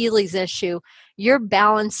an Achilles issue, you're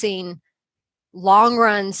balancing long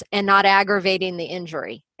runs and not aggravating the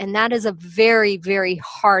injury. And that is a very, very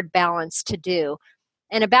hard balance to do.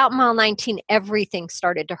 And about mile 19, everything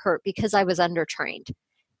started to hurt because I was undertrained.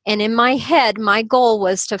 And in my head, my goal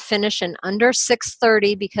was to finish in under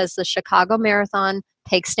 6:30, because the Chicago Marathon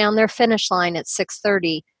takes down their finish line at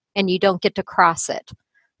 6:30 and you don't get to cross it.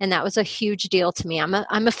 And that was a huge deal to me. I'm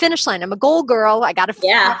a finish line. I'm a goal girl. I got to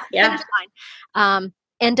finish line.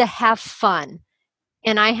 And to have fun.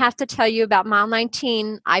 And I have to tell you, about mile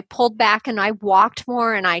 19, I pulled back and I walked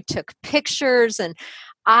more and I took pictures, and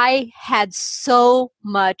I had so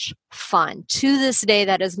much fun. To this day,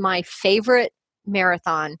 that is my favorite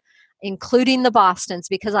marathon. including the Bostons,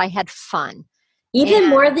 because I had fun. Even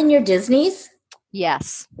more than your Disneys?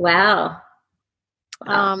 Yes. Wow.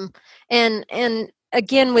 And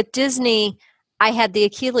again, with Disney, I had the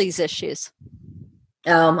Achilles issues.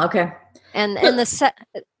 Okay. And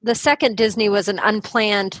the second Disney was an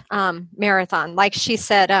unplanned marathon. Like she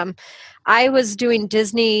said, I was doing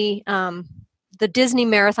Disney. The Disney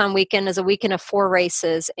Marathon weekend is a weekend of 4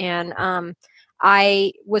 races, and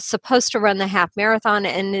I was supposed to run the half marathon,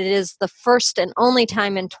 and it is the first and only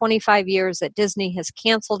time in 25 years that Disney has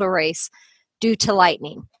canceled a race due to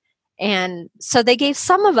lightning. And so they gave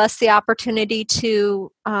some of us the opportunity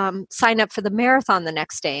to sign up for the marathon the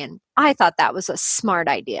next day. And I thought that was a smart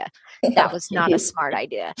idea. That was not a smart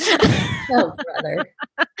idea. Oh, brother.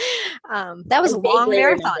 That was a long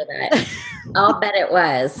marathon. I'll bet it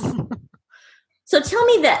was. So tell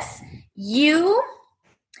me this. You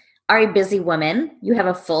are a busy woman. You have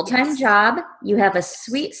a full-time job. You have a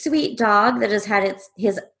sweet, sweet dog that has had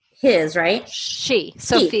his right?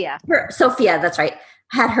 Sophia. Sophia, that's right.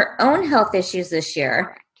 Had her own health issues this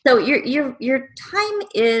year. So your time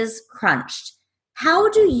is crunched. How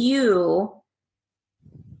do you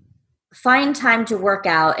find time to work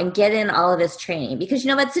out and get in all of this training? Because,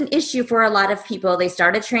 that's an issue for a lot of people. They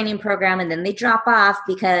start a training program and then they drop off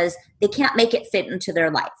because they can't make it fit into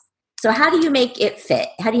their life. So how do you make it fit?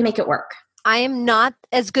 How do you make it work? I am not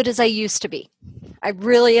as good as I used to be. I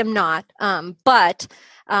really am not. But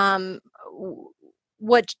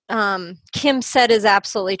what Kim said is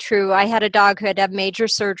absolutely true. I had a dog who had to have major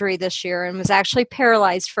surgery this year and was actually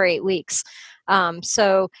paralyzed for 8 weeks.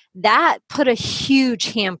 So that put a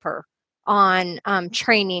huge hamper on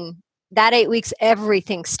training. That 8 weeks,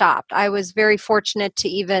 everything stopped. I was very fortunate to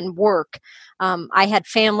even work. I had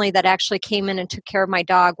family that actually came in and took care of my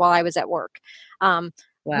dog while I was at work. Wow.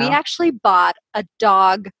 We actually bought a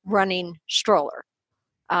dog running stroller.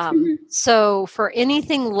 So for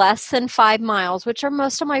anything less than 5 miles, which are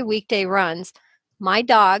most of my weekday runs, my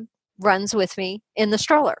dog runs with me in the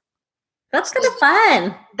stroller. That's kind of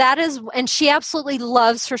fun. That is, and she absolutely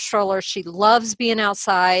loves her stroller. She loves being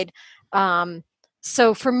outside.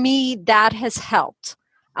 So for me, that has helped.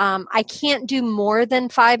 I can't do more than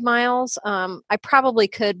 5 miles. I probably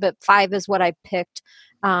could, but 5 is what I picked,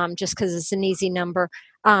 just because it's an easy number.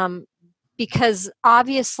 Because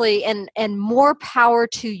obviously, and more power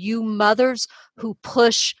to you mothers who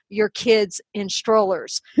push your kids in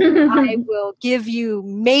strollers. I will give you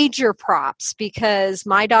major props because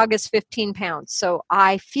my dog is 15 pounds. So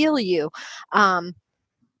I feel you.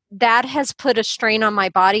 That has put a strain on my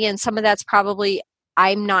body, and some of that's probably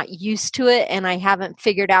I'm not used to it and I haven't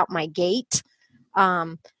figured out my gait.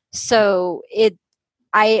 So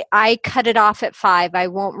I cut it off at 5. I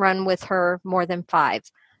won't run with her more than 5.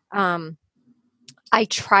 I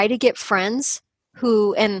try to get friends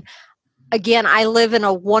who, and again, I live in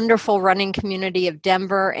a wonderful running community of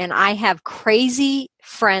Denver, and I have crazy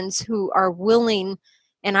friends who are willing,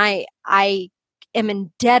 and I am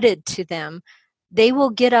indebted to them. They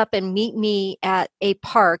will get up and meet me at a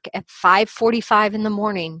park at 5:45 in the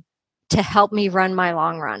morning to help me run my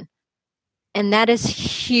long run. And that is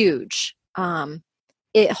huge.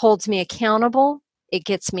 It holds me accountable. It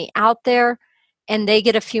gets me out there. And they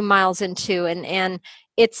get a few miles in too. And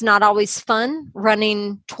it's not always fun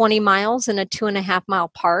running 20 miles in a 2.5 mile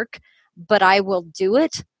park, but I will do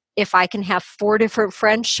it if I can have 4 different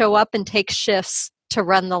friends show up and take shifts to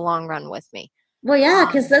run the long run with me. Well, yeah,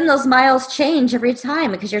 because then those miles change every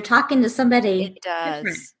time because you're talking to somebody. It does.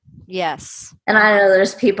 Different. Yes. And I know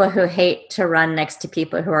there's people who hate to run next to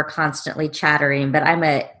people who are constantly chattering, but I'm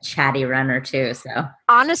a chatty runner too. So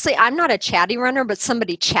honestly, I'm not a chatty runner, but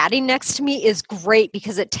somebody chatting next to me is great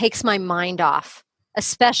because it takes my mind off,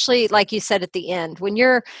 especially like you said at the end, when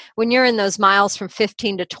you're in those miles from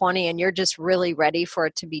 15 to 20 and you're just really ready for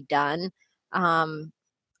it to be done. I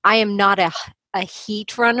am not a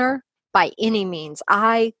heat runner by any means.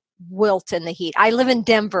 I wilt in the heat. I live in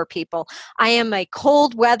Denver, people. I am a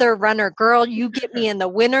cold weather runner girl. You get me in the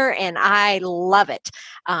winter and I love it.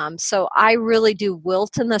 So I really do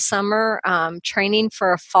wilt in the summer. Training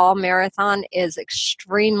for a fall marathon is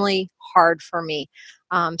extremely hard for me.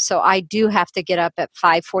 So I do have to get up at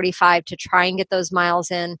 5:45 to try and get those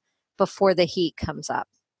miles in before the heat comes up.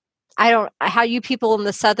 How you people in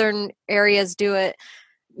the southern areas do it,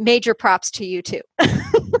 major props to you too.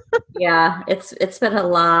 Yeah, it's been a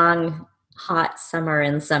long, hot summer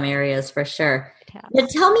in some areas for sure. Now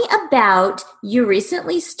tell me about, you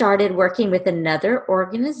recently started working with another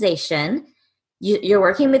organization. You're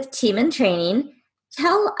working with Team in Training.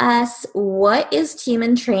 Tell us, what is Team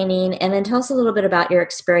in Training? And then tell us a little bit about your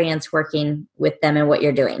experience working with them and what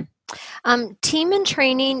you're doing. Team in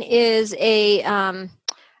Training is an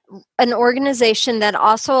organization that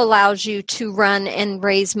also allows you to run and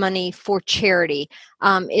raise money for charity.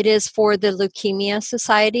 It is for the Leukemia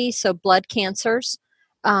Society, so blood cancers.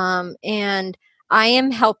 And I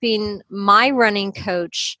am helping my running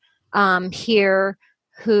coach here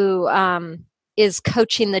who is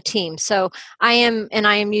coaching the team. So I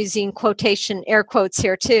am using air quotes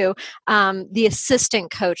here too, the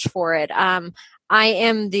assistant coach for it. I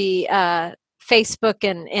am the Facebook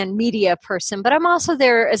and media person, but I'm also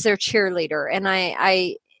there as their cheerleader, and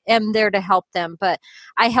I am there to help them. But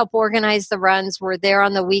I help organize the runs. We're there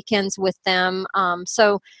on the weekends with them.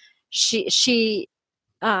 So Kim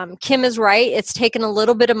is right. It's taken a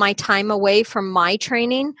little bit of my time away from my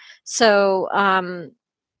training. So,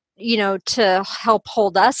 to help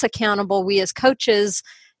hold us accountable, we as coaches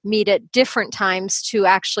meet at different times to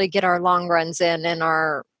actually get our long runs in and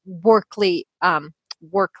our weekly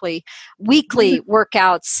workouts,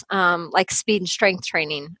 like speed and strength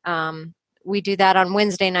training. We do that on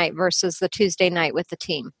Wednesday night versus the Tuesday night with the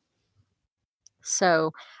team.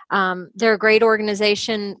 So they're a great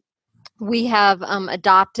organization. We have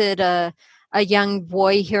adopted a young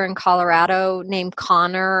boy here in Colorado named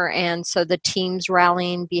Connor, and so the team's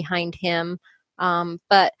rallying behind him.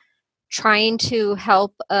 But trying to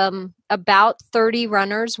help about 30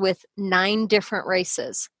 runners with 9 different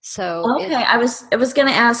races. So okay, I was going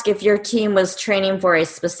to ask if your team was training for a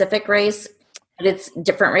specific race, but it's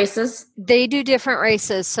different races. They do different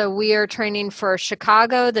races. So we are training for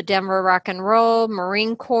Chicago, the Denver Rock and Roll,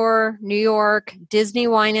 Marine Corps, New York, Disney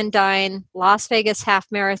Wine and Dine, Las Vegas Half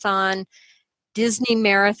Marathon, Disney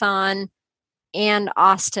Marathon, and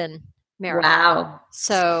Austin Marathon. Wow.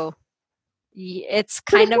 So it's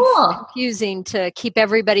kind of confusing to keep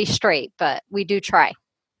everybody straight, but we do try.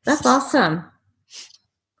 That's awesome.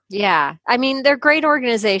 Yeah. I mean, they're great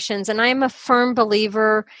organizations, and I'm a firm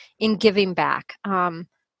believer in giving back. I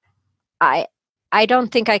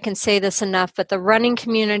don't think I can say this enough, but the running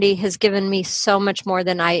community has given me so much more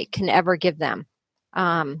than I can ever give them.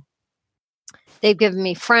 They've given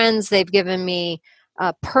me friends. They've given me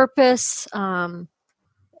purpose.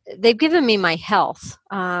 They've given me my health.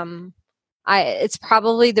 It's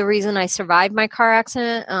probably the reason I survived my car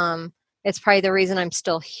accident. It's probably the reason I'm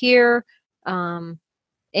still here.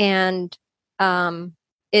 It's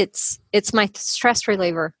my stress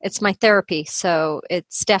reliever. It's my therapy. So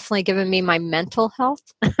it's definitely given me my mental health.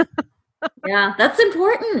 Yeah, that's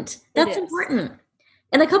important. That's important.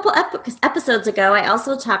 And a couple episodes ago, I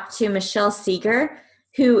also talked to Michelle Seeger,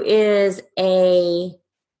 who is a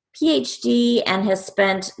PhD and has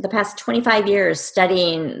spent the past 25 years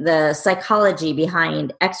studying the psychology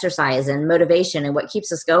behind exercise and motivation and what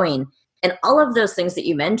keeps us going. And all of those things that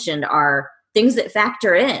you mentioned are things that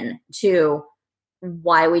factor in to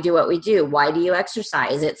why we do what we do. Why do you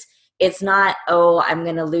exercise? It's not, I'm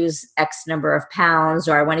going to lose X number of pounds,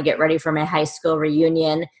 or I want to get ready for my high school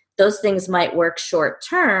reunion. Those things might work short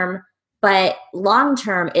term, but long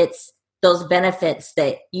term, it's those benefits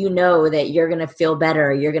that that you're going to feel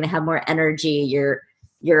better, you're going to have more energy, you're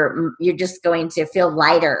just going to feel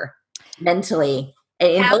lighter mentally.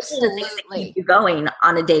 And those are the things that keep you going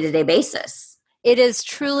on a day-to-day basis. It is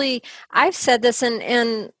truly, I've said this,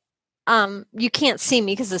 and you can't see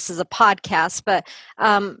me because this is a podcast, but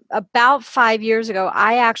about 5 years ago,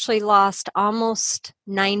 I actually lost almost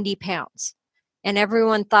 90 pounds. And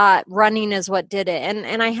everyone thought running is what did it.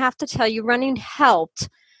 And I have to tell you, running helped,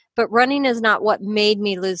 but running is not what made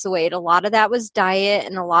me lose the weight. A lot of that was diet,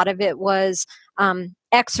 and a lot of it was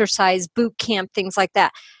exercise, boot camp, things like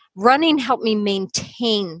that. Running helped me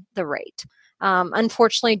maintain the rate.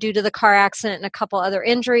 Unfortunately, due to the car accident and a couple other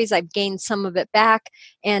injuries, I've gained some of it back.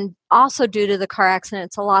 And also due to the car accident,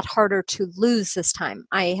 it's a lot harder to lose this time.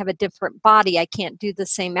 I have a different body. I can't do the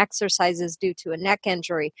same exercises due to a neck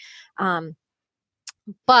injury.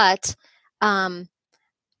 But I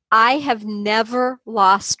have never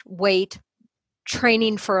lost weight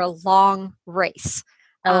training for a long race.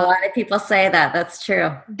 A lot of people say that. That's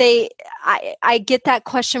true. I get that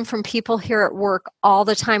question from people here at work all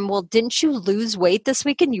the time. Well, didn't you lose weight this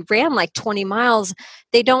weekend? You ran like 20 miles.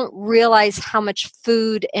 They don't realize how much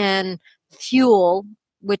food and fuel,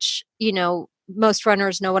 which, most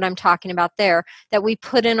runners know what I'm talking about there, that we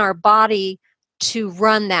put in our body to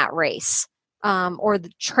run that race. Or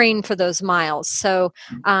train for those miles. So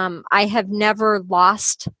I have never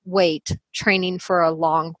lost weight training for a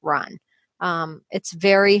long run. It's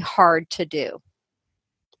very hard to do.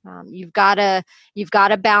 You've got to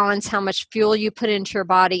balance how much fuel you put into your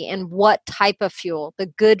body and what type of fuel. The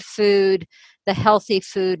good food, the healthy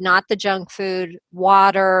food, not the junk food,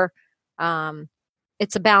 water.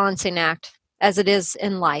 it's a balancing act, as it is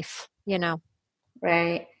in life,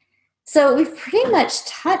 Right. So we've pretty much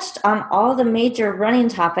touched on all the major running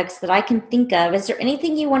topics that I can think of. Is there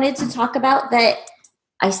anything you wanted to talk about that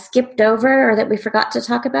I skipped over or that we forgot to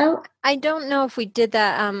talk about? I don't know if we did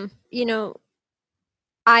that.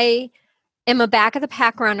 I am a back of the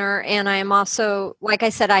pack runner, and I am also, like I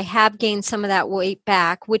said, I have gained some of that weight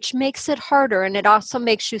back, which makes it harder, and it also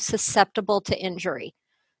makes you susceptible to injury.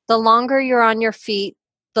 The longer you're on your feet,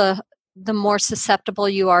 the more susceptible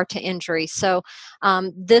you are to injury. So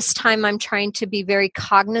this time I'm trying to be very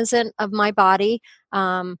cognizant of my body.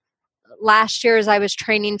 Last year, as I was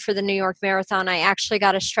training for the New York Marathon, I actually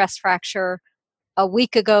got a stress fracture a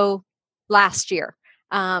week ago last year.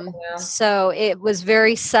 So it was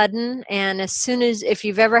very sudden. And if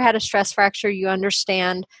you've ever had a stress fracture, you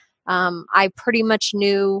understand. I pretty much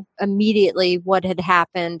knew immediately what had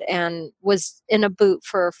happened and was in a boot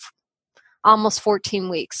for almost 14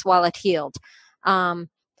 weeks while it healed.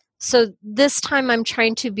 So this time I'm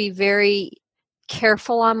trying to be very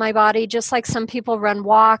careful on my body, just like some people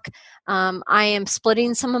walk. I am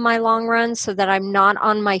splitting some of my long runs so that I'm not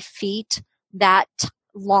on my feet that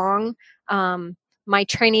long. My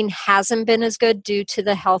training hasn't been as good due to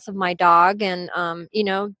the health of my dog. And,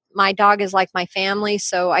 my dog is like my family.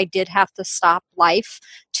 So I did have to stop life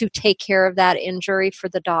to take care of that injury for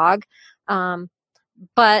the dog.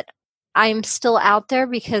 But I'm still out there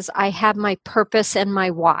because I have my purpose and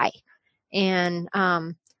my why. And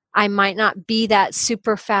I might not be that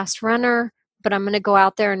super fast runner, but I'm going to go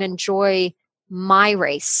out there and enjoy my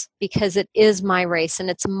race because it is my race and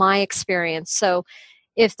it's my experience. So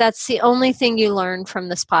if that's the only thing you learn from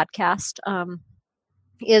this podcast,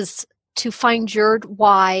 is to find your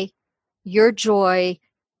why, your joy,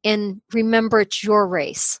 and remember it's your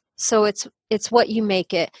race. So it's what you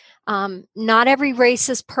make it. Not every race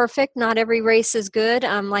is perfect. Not every race is good.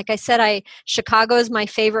 Like I said, Chicago is my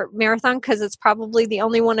favorite marathon because it's probably the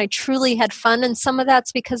only one I truly had fun. And some of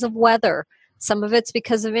that's because of weather. Some of it's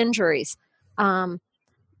because of injuries.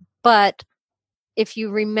 But if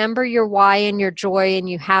you remember your why and your joy, and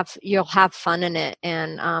you'll have fun in it,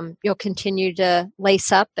 and you'll continue to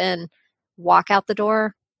lace up and walk out the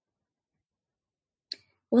door.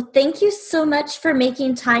 Well, thank you so much for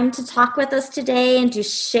making time to talk with us today and to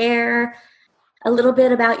share a little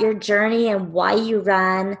bit about your journey and why you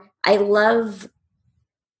run. I love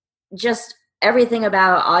just everything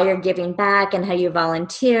about all your giving back and how you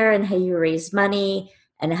volunteer and how you raise money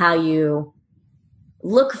and how you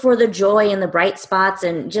look for the joy and the bright spots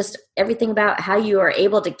and just everything about how you are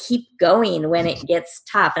able to keep going when it gets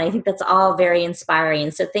tough. And I think that's all very inspiring.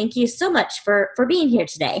 So thank you so much for being here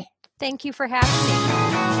today. Thank you for having me.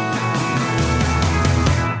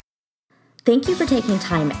 Thank you for taking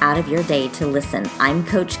time out of your day to listen. I'm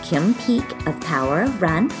Coach Kim Peek of Power of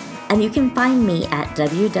Run, and you can find me at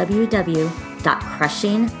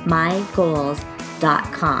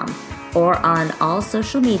www.crushingmygoals.com or on all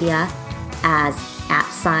social media as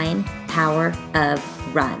 @Power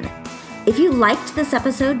of Run. If you liked this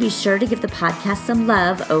episode, be sure to give the podcast some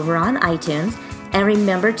love over on iTunes, and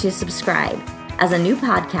remember to subscribe. As a new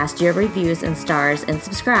podcast, your reviews and stars and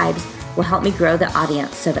subscribes will help me grow the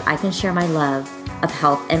audience so that I can share my love of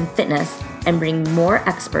health and fitness and bring more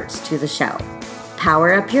experts to the show.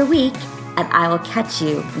 Power up your week, and I will catch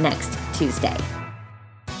you next Tuesday.